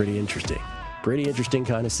 Pretty interesting. Pretty interesting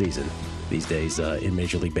kind of season these days in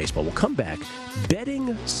Major League Baseball. We'll come back.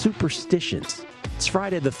 Betting superstitions. It's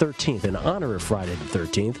Friday the 13th. In honor of Friday the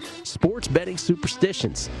 13th, sports betting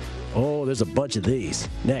superstitions. Oh, there's a bunch of these.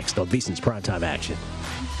 Next on VSiN's Primetime Action.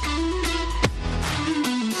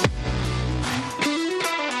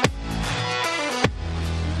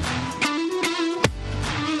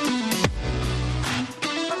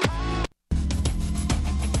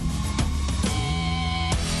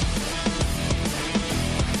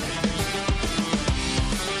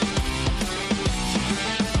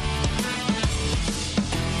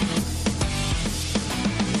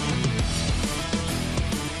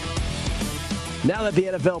 Now that the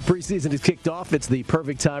NFL preseason is kicked off, it's the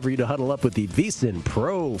perfect time for you to huddle up with the VSiN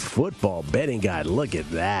Pro Football Betting Guide. Look at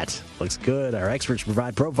that. Looks good. Our experts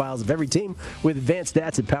provide profiles of every team with advanced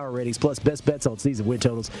stats and power ratings, plus best bets on season win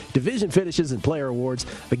totals, division finishes, and player awards.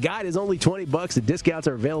 The guide is only $20, and discounts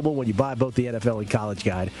are available when you buy both the NFL and college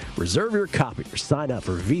guide. Reserve your copy or sign up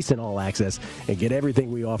for VSiN All Access and get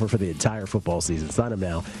everything we offer for the entire football season. Sign up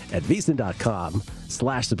now at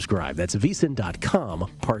VSiN.com/subscribe. That's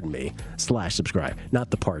VSiN.com, /subscribe. Not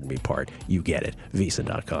the pardon me part. You get it.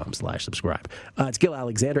 VSiN.com/subscribe. It's Gil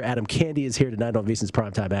Alexander. Adam Candy is here tonight on VSiN's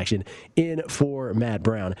Primetime Action in for Matt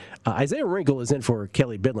Brown. Isaiah Wrinkle is in for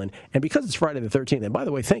Kelly Bidlin. And because it's Friday the 13th, and by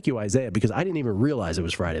the way, thank you, Isaiah, because I didn't even realize it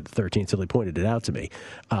was Friday the 13th until he pointed it out to me.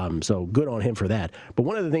 So good on him for that. But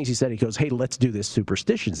one of the things he said, he goes, hey, let's do this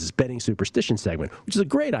superstitions, this betting superstition segment, which is a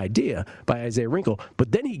great idea by Isaiah Wrinkle.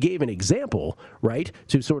 But then he gave an example, right,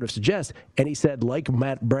 to sort of suggest, and he said, like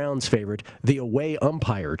Matt Brown's favorite, the away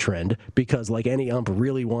umpire trend, because like any ump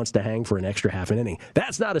really wants to hang for an extra half an inning.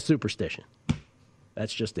 That's not a superstition.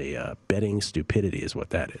 That's just a betting stupidity is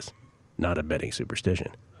what that is, not a betting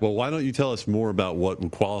superstition. Well, why don't you tell us more about what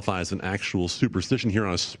would qualify as an actual superstition here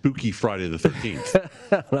on a spooky Friday the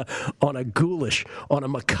 13th? on a ghoulish, on a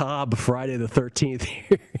macabre Friday the 13th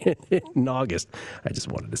here in August. I just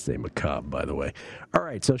wanted to say macabre, by the way. All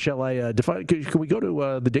right, so shall I define? Can we go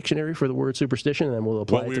to the dictionary for the word superstition, and then we'll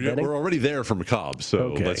apply it to betting? We're already there for macabre,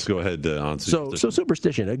 so let's go ahead on superstition. So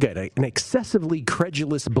superstition, again, an excessively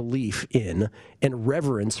credulous belief in and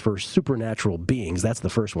reverence for supernatural beings. That's the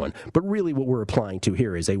first one. But really what we're applying to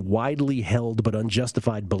here is a widely held but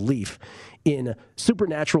unjustified belief in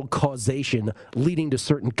supernatural causation leading to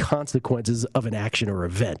certain consequences of an action or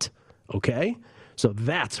event. Okay? So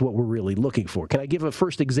that's what we're really looking for. Can I give a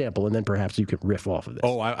first example, and then perhaps you can riff off of this?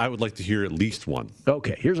 Oh, I would like to hear at least one.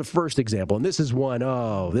 Okay, here's a first example, and this is one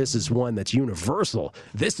that's universal.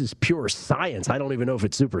 This is pure science. I don't even know if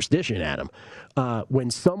it's superstition, Adam.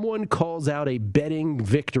 When someone calls out a betting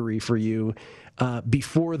victory for you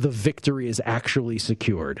before the victory is actually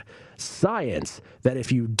secured. Science, that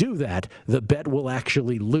if you do that, the bet will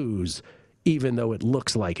actually lose, even though it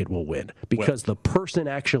looks like it will win, because the person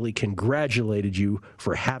actually congratulated you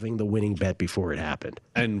for having the winning bet before it happened.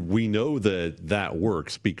 And we know that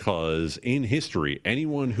works because in history,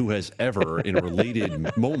 anyone who has ever, in a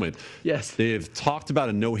related moment, they've talked about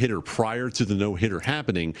a no-hitter prior to the no-hitter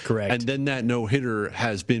happening, correct, and then that no-hitter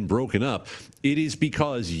has been broken up, it is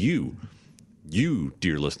because you,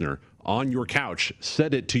 dear listener, on your couch,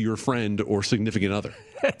 said it to your friend or significant other.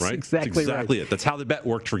 That's right? exactly right. It. That's how the bet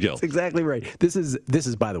worked for Gil. That's exactly right. This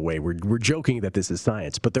is, by the way, we're joking that this is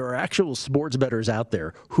science, but there are actual sports bettors out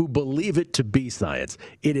there who believe it to be science.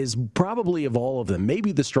 It is probably, of all of them,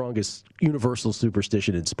 maybe the strongest universal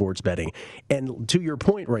superstition in sports betting. And to your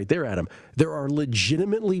point right there, Adam, there are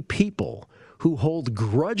legitimately people who hold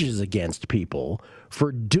grudges against people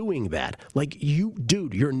for doing that. Like,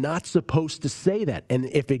 you're not supposed to say that. And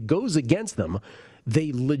if it goes against them,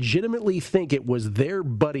 they legitimately think it was their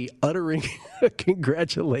buddy uttering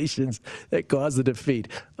congratulations that caused the defeat.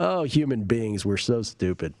 Oh, human beings, we're so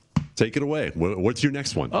stupid. Take it away. What's your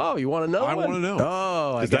next one? Oh, you want to know? I want to know.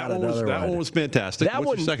 Oh, I got another one. That one was fantastic.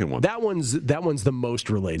 What's your second one? That one's the most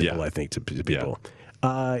relatable, I think, to people.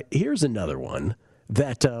 Yeah. Here's another one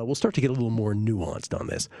that we'll start to get a little more nuanced on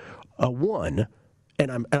this.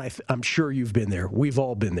 And I'm sure you've been there. We've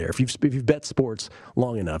all been there. If you've bet sports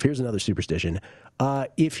long enough, here's another superstition.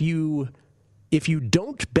 If you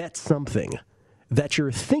don't bet something that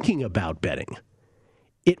you're thinking about betting,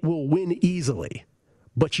 it will win easily.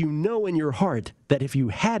 But you know in your heart that if you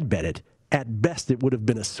had bet it, at best it would have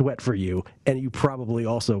been a sweat for you, and you probably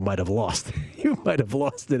also might have lost. You might have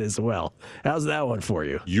lost it as well. How's that one for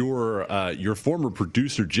you? Your former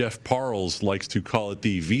producer, Jeff Parles, likes to call it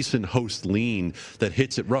the VEASAN host lean that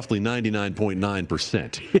hits at roughly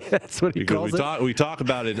 99.9%. Yeah, that's what he calls it. We talk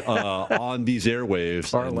about it on these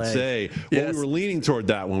airwaves and say, we were leaning toward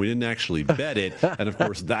that when we didn't actually bet it, and of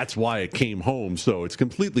course that's why it came home. So it's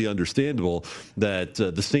completely understandable that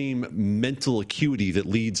the same mental acuity that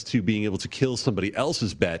leads to being able to kill somebody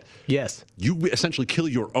else's bet, yes, you essentially kill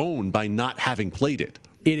your own by not having played it.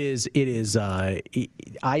 It is. I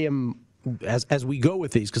am, as we go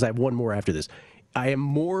with these, because I have one more after this. I have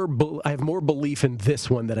more belief in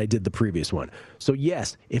this one than I did the previous one. So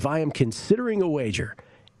yes, if I am considering a wager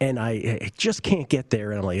and I just can't get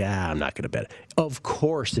there, and I'm like, I'm not going to bet it. Of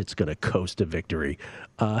course, it's going to coast to victory.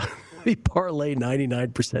 The parlay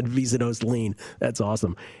 99% VEASAN host lean. That's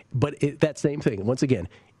awesome. But that same thing, once again,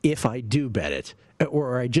 if I do bet it,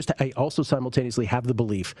 or I also simultaneously have the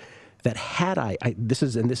belief that had this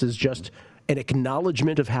is just an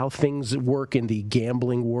acknowledgement of how things work in the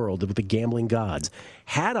gambling world, with the gambling gods.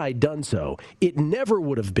 Had I done so, it never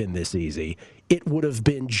would have been this easy. It would have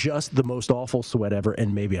been just the most awful sweat ever,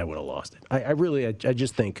 and maybe I would have lost it. I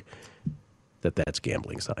just think that's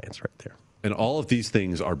gambling science right there. And all of these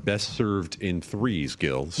things are best served in threes,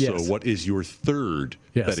 Gil. Yes. So what is your third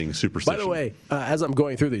betting superstition? By the way, as I'm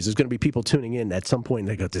going through these, there's going to be people tuning in at some point and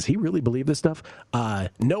they go, does he really believe this stuff?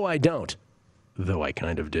 No, I don't. Though I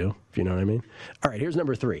kind of do, if you know what I mean. All right, here's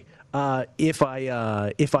number 3. If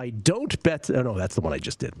I don't bet, no, that's the one I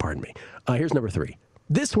just did. Pardon me. Here's number 3.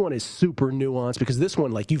 This one is super nuanced because this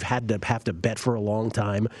one, like, you've have to bet for a long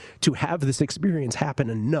time to have this experience happen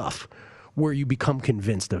enough where you become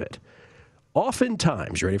convinced of it.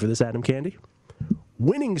 Oftentimes, you ready for this, Adam Candy?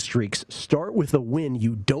 Winning streaks start with a win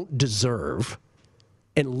you don't deserve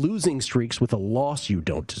and losing streaks with a loss you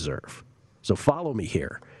don't deserve. So follow me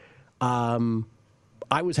here.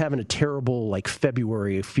 I was having a terrible,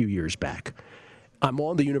 February a few years back. I'm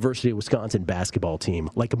on the University of Wisconsin basketball team,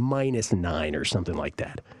 -9 or something like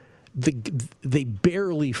that. they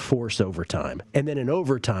barely force overtime. And then in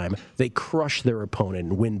overtime, they crush their opponent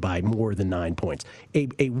and win by more than 9 points.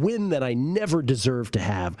 A win that I never deserved to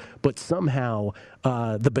have, but somehow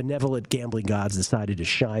the benevolent gambling gods decided to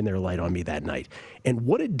shine their light on me that night. And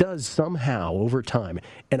what it does somehow over time,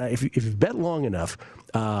 and if you bet long enough,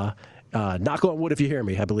 knock on wood if you hear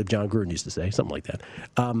me, I believe John Gruden used to say, something like that.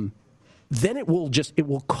 Then it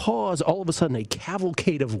will cause all of a sudden a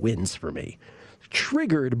cavalcade of wins for me,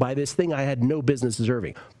 triggered by this thing I had no business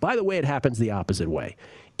deserving. By the way, it happens the opposite way.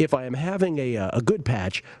 If I am having a good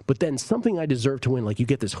patch, but then something I deserve to win, like you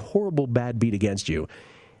get this horrible bad beat against you,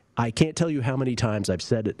 I can't tell you how many times I've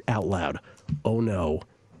said it out loud. Oh no,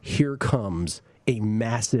 here comes a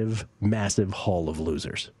massive, massive haul of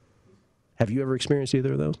losers. Have you ever experienced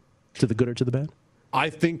either of those, to the good or to the bad? I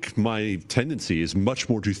think my tendency is much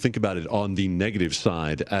more to think about it on the negative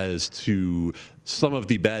side as to some of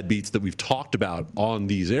the bad beats that we've talked about on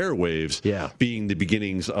these airwaves being the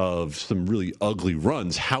beginnings of some really ugly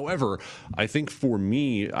runs. However, I think for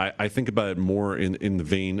me, I think about it more in the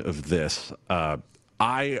vein of this.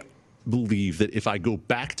 I believe that if I go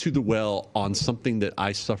back to the well on something that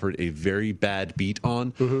I suffered a very bad beat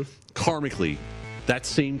on, karmically, that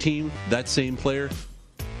same team, that same player,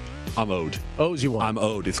 I'm owed. Owes you one. I'm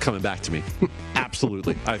owed. It's coming back to me.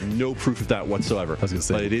 Absolutely. I have no proof of that whatsoever. I was going to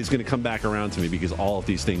say. But it is going to come back around to me because all of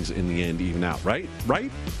these things in the end even out. Right?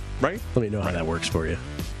 Let me know how that works for you.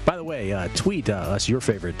 By the way, tweet us your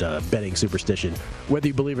favorite betting superstition, whether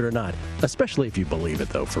you believe it or not, especially if you believe it,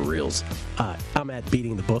 though, for reals. I'm at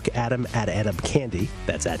Beating the Book, Adam at Adam Candy.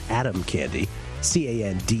 That's at Adam Candy,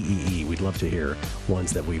 Candee. We'd love to hear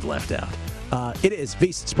ones that we've left out. It is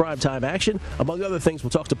VSiN's primetime action. Among other things, we'll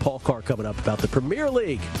talk to Paul Carr coming up about the Premier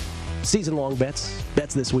League. Season-long bets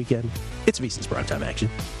this weekend. It's VSiN's primetime action.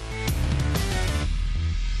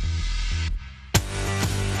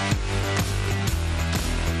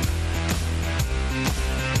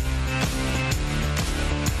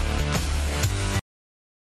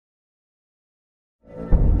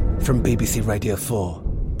 From BBC Radio 4,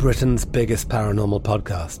 Britain's biggest paranormal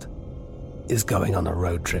podcast is going on a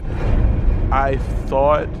road trip. I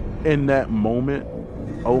thought in that moment,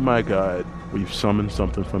 oh my God, we've summoned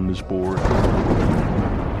something from this board.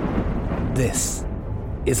 This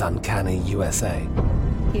is Uncanny USA.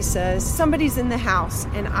 He says, somebody's in the house,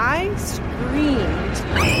 and I screamed.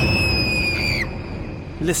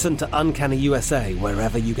 Listen to Uncanny USA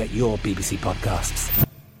wherever you get your BBC podcasts,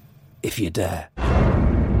 if you dare.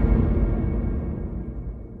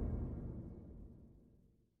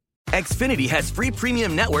 Xfinity has free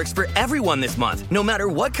premium networks for everyone this month, no matter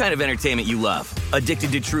what kind of entertainment you love.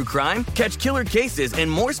 Addicted to true crime? Catch killer cases and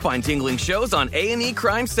more spine-tingling shows on A&E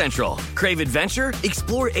Crime Central. Crave adventure?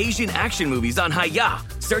 Explore Asian action movies on Hi-YAH.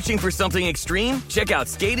 Searching for something extreme? Check out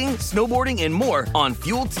skating, snowboarding, and more on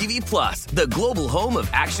Fuel TV Plus, the global home of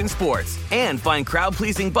action sports. And find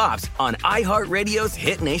crowd-pleasing bops on iHeartRadio's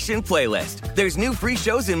Hit Nation playlist. There's new free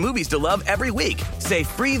shows and movies to love every week. Say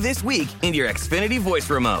free this week in your Xfinity voice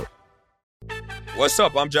remote. What's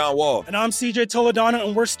up? I'm John Wall. And I'm CJ Toledano,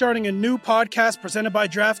 and we're starting a new podcast presented by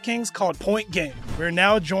DraftKings called Point Game. We're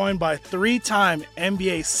now joined by three-time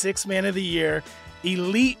NBA Sixth Man of the Year,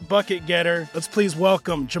 elite bucket getter. Let's please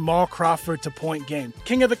welcome Jamal Crawford to Point Game.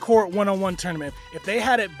 King of the Court one-on-one tournament. If they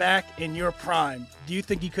had it back in your prime, do you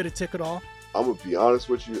think you could have took it all? I'm going to be honest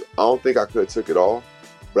with you. I don't think I could have took it all,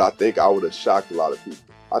 but I think I would have shocked a lot of people.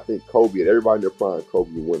 I think Kobe and everybody in their prime,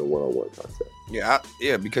 Kobe would win a one-on-one contest.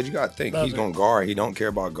 Yeah, because you got to think, he's going to guard. He don't care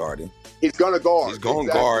about guarding. He's going to guard. He's going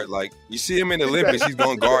to guard. Like, you see him in the Olympics, he's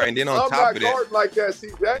going to guard. And then on top of that. I'm not guarding like that,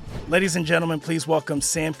 CJ. Ladies and gentlemen, please welcome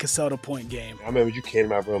Sam Cassell to Point Game. I remember you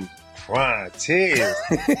came out from crying, tears.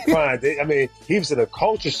 I mean, he was in a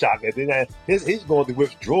culture shock. And then he's going through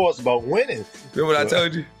withdrawals about winning. Remember what I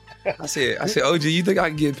told you? I said, OG, you think I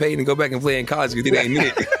can get paid and go back and play in college because it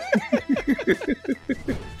ain't it?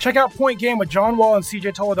 Check out Point Game with John Wall and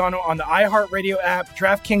CJ Toledano on the iHeartRadio app,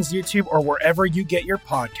 DraftKings YouTube, or wherever you get your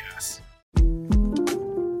podcasts.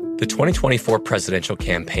 The 2024 presidential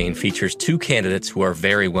campaign features two candidates who are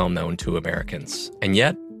very well known to Americans. And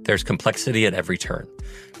yet, there's complexity at every turn.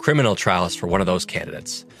 Criminal trials for one of those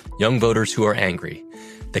candidates. Young voters who are angry.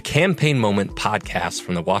 The Campaign Moment podcast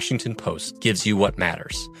from the Washington Post gives you what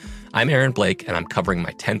matters. I'm Aaron Blake, and I'm covering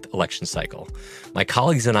my 10th election cycle. My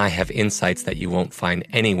colleagues and I have insights that you won't find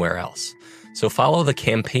anywhere else. So follow the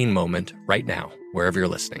Campaign Moment right now, wherever you're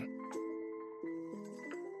listening.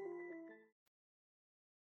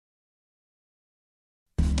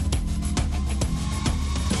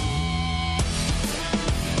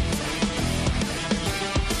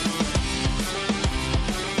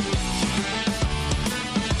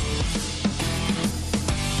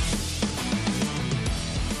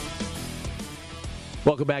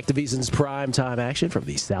 Welcome back to VSiN's Prime Time Action from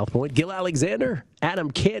the South Point. Gil Alexander, Adam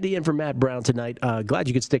Candy in for Matt Brown tonight. Glad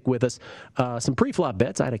you could stick with us. Some pre-flop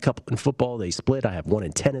bets. I had a couple in football. They split. I have one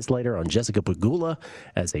in tennis later on Jessica Pegula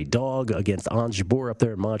as a dog against Ons Jabeur up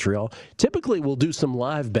there in Montreal. Typically, we'll do some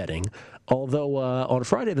live betting, although on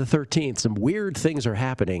Friday the 13th, some weird things are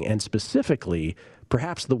happening, and specifically,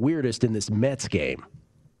 perhaps the weirdest in this Mets game.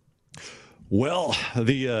 Well,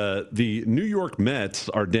 the New York Mets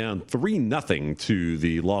are down 3-0 to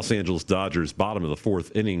the Los Angeles Dodgers, bottom of the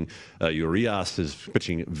fourth inning. Urias is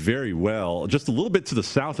pitching very well. Just a little bit to the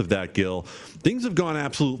south of that, Gil, things have gone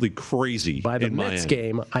absolutely crazy. By the in Mets Miami.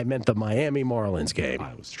 game, I meant the Miami Marlins game.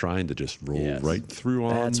 I was trying to just roll right through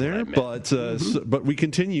on That's there, but but we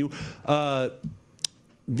continue.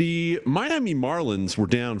 The Miami Marlins were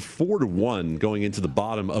down 4-1 going into the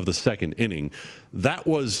bottom of the second inning. That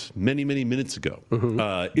was many, many minutes ago.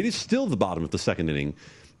 It is still the bottom of the second inning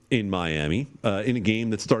in Miami in a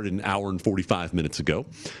game that started an hour and 45 minutes ago.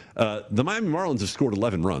 The Miami Marlins have scored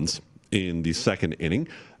 11 runs in the second inning.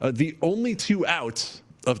 The only two outs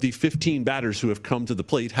of the 15 batters who have come to the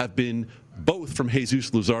plate have been both from Jesus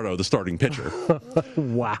Luzardo, the starting pitcher.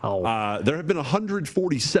 Wow. There have been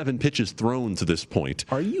 147 pitches thrown to this point.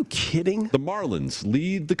 Are you kidding? The Marlins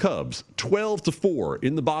lead the Cubs 12-4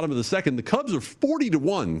 in the bottom of the second. The Cubs are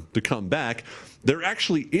 40-1 to come back. There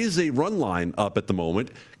actually is a run line up at the moment.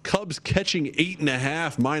 Cubs catching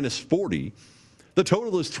 8.5 minus 40. The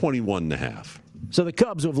total is 21.5. So the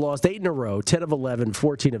Cubs, who have lost 8 in a row, 10 of 11,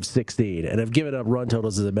 14 of 16, and have given up run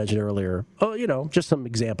totals, as I mentioned earlier. Oh, just some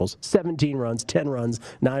examples. 17 runs, 10 runs,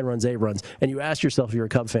 9 runs, 8 runs. And you ask yourself if you're a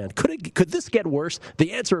Cub fan, could this get worse?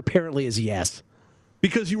 The answer apparently is yes.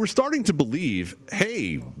 Because you were starting to believe,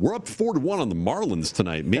 hey, we're up 4-1 on the Marlins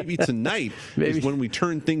tonight. Maybe tonight is when we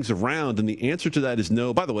turn things around. And the answer to that is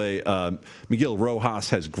no. By the way, Miguel Rojas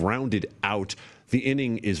has grounded out. The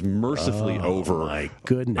inning is mercifully over. Oh, my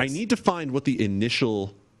goodness. I need to find what the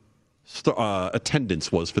initial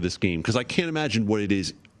attendance was for this game, because I can't imagine what it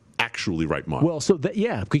is actually right now. Well, so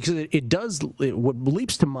because it does, what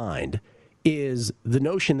leaps to mind is the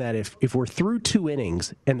notion that if we're through 2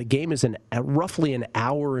 innings and the game is roughly an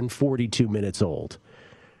hour and 42 minutes old,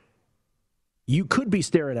 you could be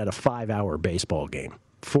staring at a 5-hour baseball game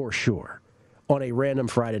for sure. On a random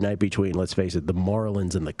Friday night between, let's face it, the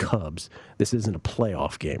Marlins and the Cubs. This isn't a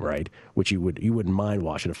playoff game, right? Which you wouldn't mind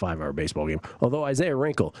watching a 5-hour baseball game. Although Isaiah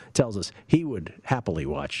Wrinkle tells us he would happily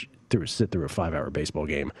sit through a 5-hour baseball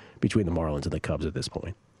game between the Marlins and the Cubs at this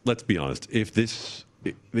point. Let's be honest. If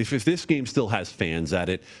this game still has fans at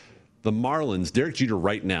it, the Marlins, Derek Jeter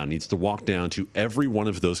right now needs to walk down to every one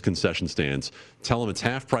of those concession stands, tell them it's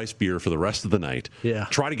half-price beer for the rest of the night. Yeah.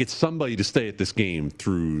 Try to get somebody to stay at this game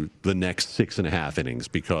through the next 6.5 innings,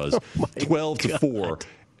 because 12-4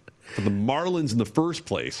 for the Marlins in the first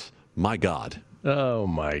place, my God. Oh,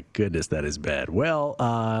 my goodness, that is bad.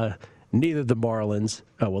 Well, neither the Marlins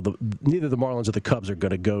or the Cubs are going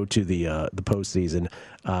to go to the postseason.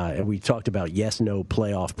 And we talked about yes/no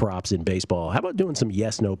playoff props in baseball. How about doing some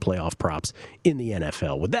yes/no playoff props in the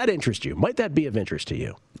NFL? Would that interest you? Might that be of interest to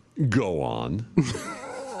you? Go on.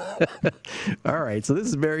 All right, so this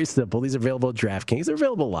is very simple. These are available at DraftKings. They're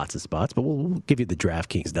available at lots of spots, but we'll give you the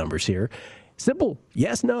DraftKings numbers here. Simple.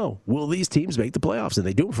 Yes, no. Will these teams make the playoffs? And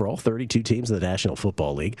they do it for all 32 teams of the National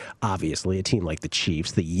Football League. Obviously, a team like the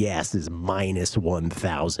Chiefs, the yes is minus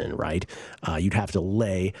 1,000, right? You'd have to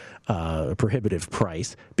lay a prohibitive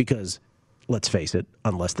price because, let's face it,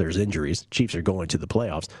 unless there's injuries, Chiefs are going to the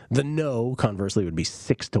playoffs. The no, conversely, would be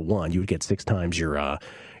 6-1. You would get 6 times your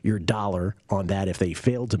dollar on that if they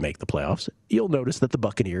failed to make the playoffs. You'll notice that the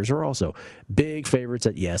Buccaneers are also big favorites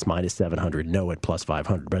at yes, minus 700, no at plus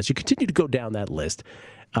 500. But as you continue to go down that list,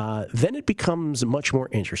 then it becomes much more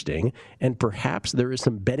interesting, and perhaps there is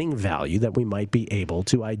some betting value that we might be able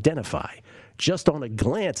to identify. Just on a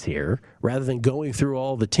glance here, rather than going through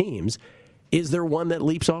all the teams, is there one that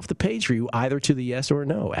leaps off the page for you, either to the yes or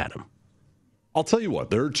no, Adam? I'll tell you what,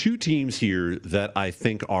 there are 2 teams here that I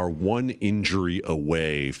think are one injury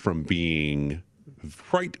away from being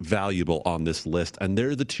quite valuable on this list, and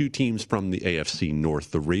they're the 2 teams from the AFC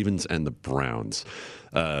North, the Ravens and the Browns.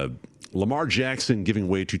 Lamar Jackson giving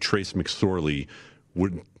way to Trace McSorley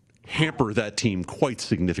would hamper that team quite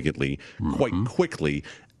significantly, quite quickly,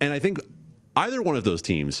 and I think either one of those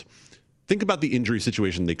teams, think about the injury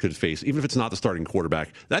situation they could face. Even if it's not the starting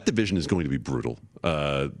quarterback, that division is going to be brutal.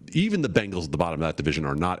 Even the Bengals at the bottom of that division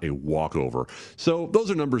are not a walkover. So those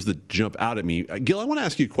are numbers that jump out at me. Gil, I want to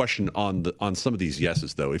ask you a question on some of these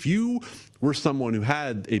yeses, though. If you were someone who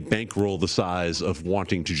had a bankroll the size of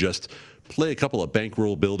wanting to just play a couple of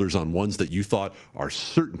bankroll builders on ones that you thought are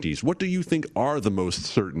certainties, what do you think are the most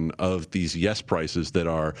certain of these yes prices that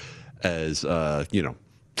are as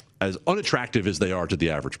as unattractive as they are to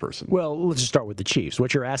the average person? Well, let's just start with the Chiefs.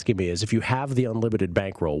 What you're asking me is, if you have the unlimited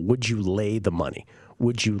bankroll, would you lay the money?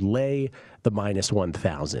 Would you lay the minus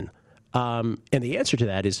 1,000? And the answer to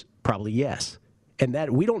that is probably yes. And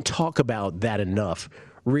that we don't talk about that enough,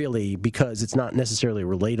 really, because it's not necessarily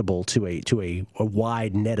relatable to a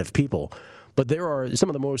wide net of people. But there are some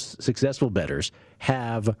of the most successful bettors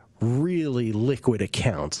have really liquid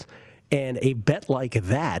accounts. And a bet like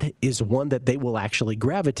that is one that they will actually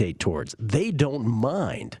gravitate towards. They don't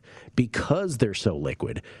mind, because they're so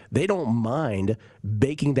liquid, they don't mind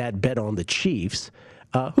baking that bet on the Chiefs,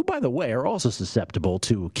 who, by the way, are also susceptible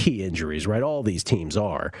to key injuries, right? All these teams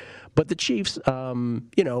are. But the Chiefs,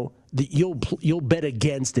 you'll bet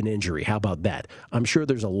against an injury. How about that? I'm sure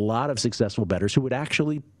there's a lot of successful bettors who would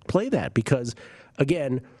actually play that because,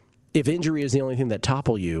 again, if injury is the only thing that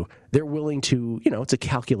topple you, they're willing to, it's a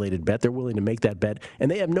calculated bet. They're willing to make that bet, and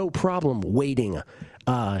they have no problem waiting,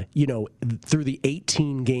 through the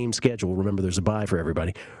 18-game schedule. Remember, there's a bye for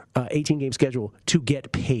everybody. 18-game schedule to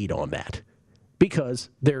get paid on that because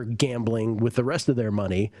they're gambling with the rest of their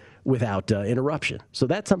money without interruption. So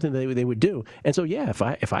that's something that they would do. And so, yeah,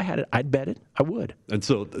 if I had it, I'd bet it. I would. And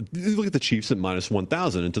so you look at the Chiefs at minus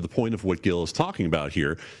 1,000, and to the point of what Gil is talking about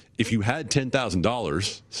here, if you had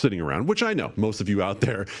 $10,000 sitting around, which I know most of you out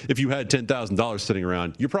there, if you had $10,000 sitting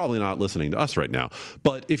around, you're probably not listening to us right now.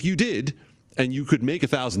 But if you did, and you could make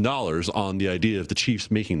 $1,000 on the idea of the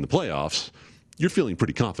Chiefs making the playoffs, you're feeling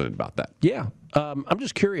pretty confident about that. Yeah. I'm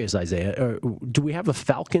just curious, Isaiah. Do we have a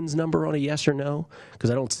Falcons number on a yes or no? Because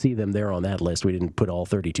I don't see them there on that list. We didn't put all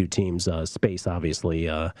 32 teams. Space, obviously,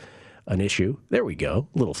 an issue. There we go.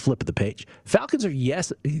 A little flip of the page. Falcons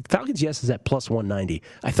yes is at plus 190.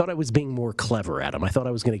 I thought I was being more clever, Adam. I thought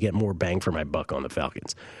I was going to get more bang for my buck on the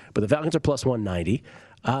Falcons. But the Falcons are plus 190.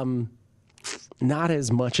 Not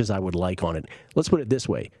as much as I would like on it. Let's put it this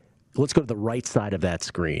way. Let's go to the right side of that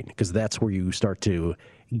screen because that's where you start to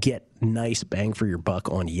get nice bang for your buck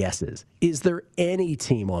on yeses. Is there any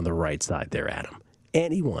team on the right side there, Adam?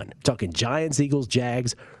 Anyone? I'm talking Giants, Eagles,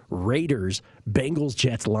 Jags, Raiders, Bengals,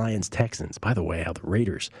 Jets, Lions, Texans. By the way, how the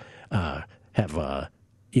Raiders have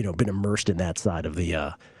been immersed in that side of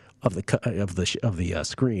the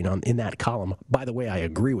screen in that column. By the way, I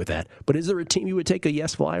agree with that. But is there a team you would take a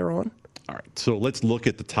yes flyer on? All right, so let's look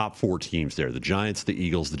at the top four teams there, the Giants, the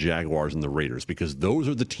Eagles, the Jaguars, and the Raiders, because those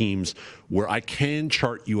are the teams where I can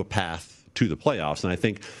chart you a path to the playoffs. And I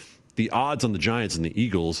think the odds on the Giants and the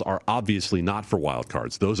Eagles are obviously not for wild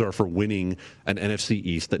cards. Those are for winning an NFC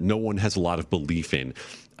East that no one has a lot of belief in.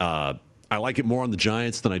 I like it more on the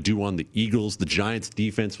Giants than I do on the Eagles. The Giants'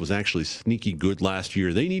 defense was actually sneaky good last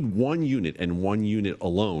year. They need one unit and one unit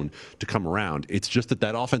alone to come around. It's just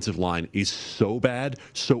that offensive line is so bad,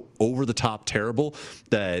 so over-the-top terrible,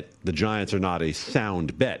 that the Giants are not a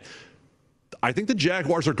sound bet. I think the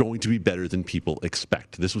Jaguars are going to be better than people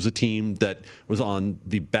expect. This was a team that was on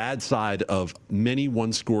the bad side of many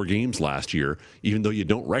one-score games last year, even though you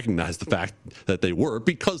don't recognize the fact that they were,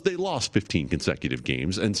 because they lost 15 consecutive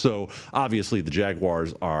games. And so, obviously, the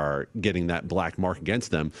Jaguars are getting that black mark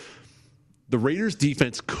against them. The Raiders'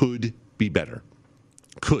 defense could be better.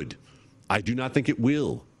 Could. I do not think it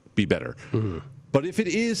will be better. Mm-hmm. But if it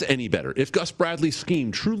is any better, if Gus Bradley's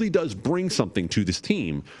scheme truly does bring something to this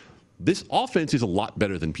team, this offense is a lot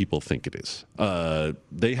better than people think it is.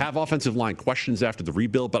 They have offensive line questions after the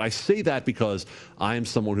rebuild, but I say that because I am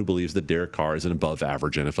someone who believes that Derek Carr is an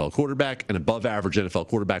above-average NFL quarterback, and above-average NFL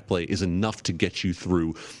quarterback play is enough to get you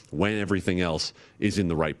through when everything else is in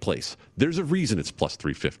the right place. There's a reason it's plus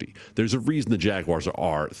 350. There's a reason the Jaguars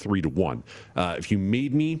are 3-1. If you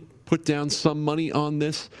made me put down some money on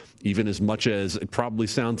this, even as much as it probably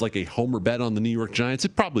sounds like a homer bet on the New York Giants,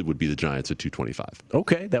 it probably would be the Giants at 225.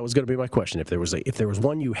 Okay, that was going to be my question. If there was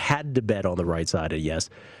one you had to bet on the right side,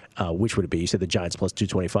 yes, which would it be? You said the Giants plus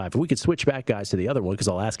 225. If we could switch back, guys, to the other one, because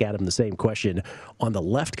I'll ask Adam the same question on the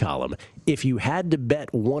left column. If you had to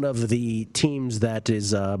bet one of the teams that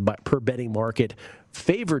is, per betting market,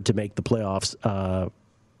 favored to make the playoffs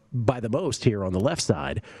by the most here on the left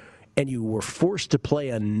side, and you were forced to play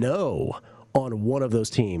a no on one of those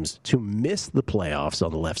teams to miss the playoffs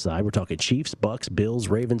on the left side, we're talking Chiefs, Bucks, Bills,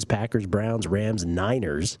 Ravens, Packers, Browns, Rams,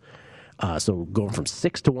 Niners. So going from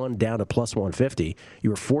 6-1 down to plus 150, you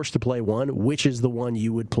were forced to play one. Which is the one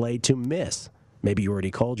you would play to miss? Maybe you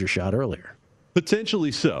already called your shot earlier.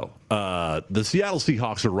 Potentially so. The Seattle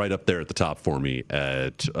Seahawks are right up there at the top for me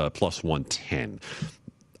at plus 110.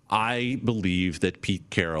 I believe that Pete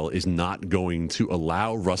Carroll is not going to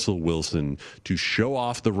allow Russell Wilson to show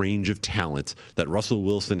off the range of talent that Russell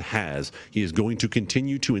Wilson has. He is going to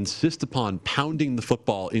continue to insist upon pounding the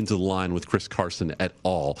football into the line with Chris Carson et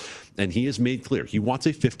al. And he has made clear he wants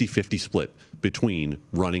a 50-50 split between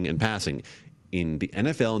running and passing. In the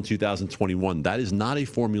NFL in 2021, that is not a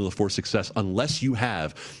formula for success unless you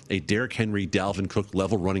have a Derrick Henry, Dalvin Cook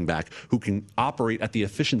level running back who can operate at the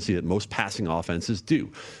efficiency that most passing offenses do.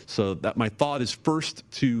 So that my thought is first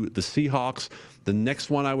to the Seahawks. The next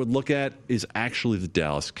one I would look at is actually the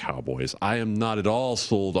Dallas Cowboys. I am not at all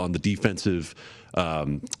sold on the defensive,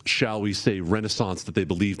 shall we say, renaissance that they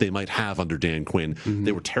believe they might have under Dan Quinn. Mm-hmm.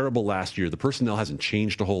 They were terrible last year. The personnel hasn't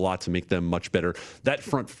changed a whole lot to make them much better. That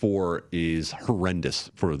front four is horrendous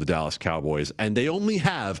for the Dallas Cowboys, and they only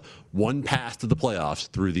have one path to the playoffs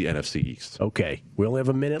through the NFC East. Okay, we only have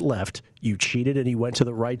a minute left. You cheated and you went to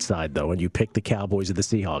the right side, though, and you picked the Cowboys or the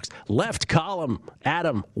Seahawks. Left column,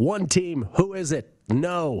 Adam, one team. Who is it?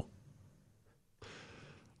 No.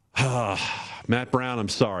 Matt Brown, I'm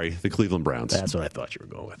sorry, the Cleveland Browns. That's what I thought you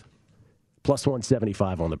were going with. Plus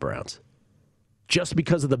 175 on the Browns. Just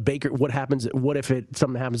because of the Baker, what if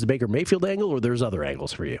something happens to Baker Mayfield angle, or there's other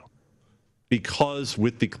angles for you? Because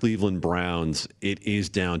with the Cleveland Browns, it is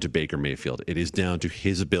down to Baker Mayfield. It is down to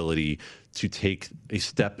his ability to take a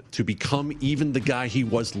step to become even the guy he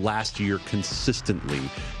was last year consistently.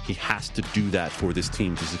 He has to do that for this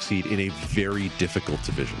team to succeed in a very difficult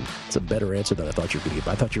division. It's a better answer than I thought you were going to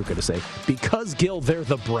give. I thought you were going to say, because, Gil, they're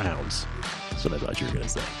the Browns. That's what I thought you were going to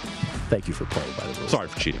say. Thank you for playing by the rules. Sorry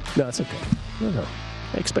for cheating. No, it's okay. No.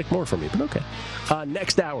 I expect more from you, but okay.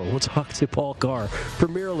 Next hour, we'll talk to Paul Carr.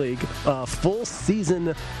 Premier League, full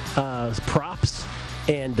season props,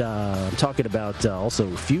 and I'm talking about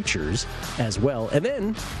also futures as well. And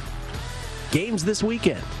then games this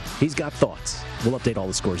weekend. He's got thoughts. We'll update all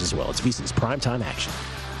the scores as well. It's VSiN's Primetime Action.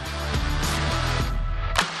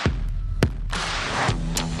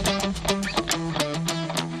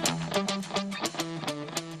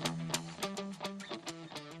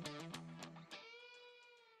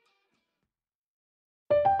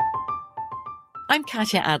 I'm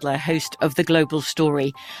Katya Adler, host of The Global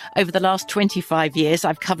Story. Over the last 25 years,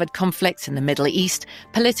 I've covered conflicts in the Middle East,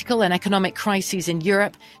 political and economic crises in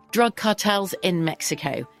Europe, drug cartels in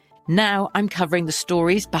Mexico. Now I'm covering the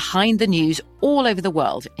stories behind the news all over the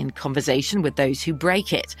world in conversation with those who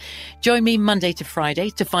break it. Join me Monday to Friday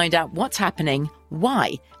to find out what's happening,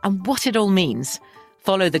 why, and what it all means.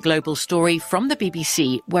 Follow The Global Story from the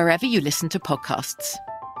BBC wherever you listen to podcasts.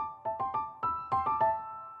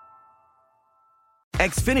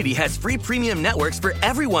 Xfinity has free premium networks for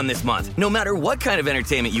everyone this month, no matter what kind of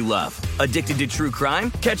entertainment you love. Addicted to true crime?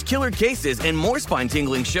 Catch killer cases and more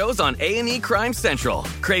spine-tingling shows on A&E Crime Central.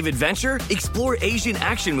 Crave adventure? Explore Asian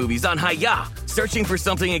action movies on Hi-YAH. Searching for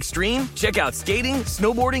something extreme? Check out skating,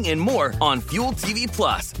 snowboarding, and more on Fuel TV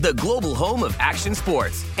Plus, the global home of action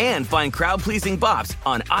sports. And find crowd-pleasing bops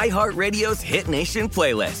on iHeartRadio's Hit Nation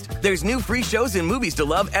playlist. There's new free shows and movies to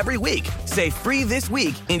love every week. Say free this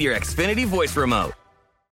week in your Xfinity voice remote.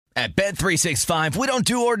 At Bet365, we don't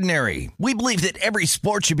do ordinary. We believe that every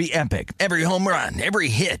sport should be epic. Every home run, every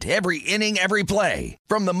hit, every inning, every play.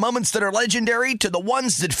 From the moments that are legendary to the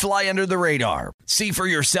ones that fly under the radar. See for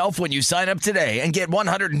yourself when you sign up today and get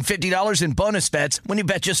 $150 in bonus bets when you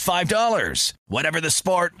bet just $5. Whatever the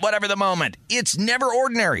sport, whatever the moment, it's never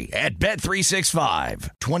ordinary at Bet365.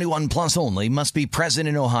 21 plus only. Must be present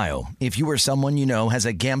in Ohio. If you or someone you know has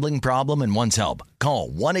a gambling problem and wants help, call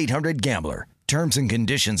 1-800-GAMBLER. Terms and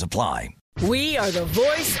conditions apply. We are the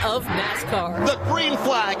voice of NASCAR. The green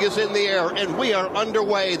flag is in the air, and we are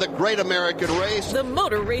underway. The Great American Race. The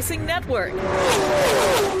Motor Racing Network.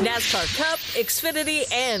 NASCAR Cup,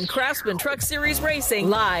 Xfinity, and Craftsman Truck Series Racing.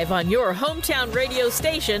 Live on your hometown radio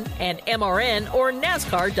station and MRN or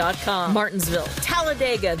NASCAR.com. Martinsville,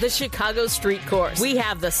 Talladega, the Chicago Street Course. We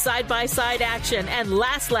have the side-by-side action and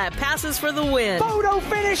last lap passes for the win. Photo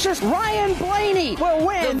finishes. Ryan Blaney will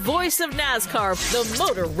win. The voice of NASCAR, the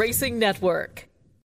Motor Racing Network.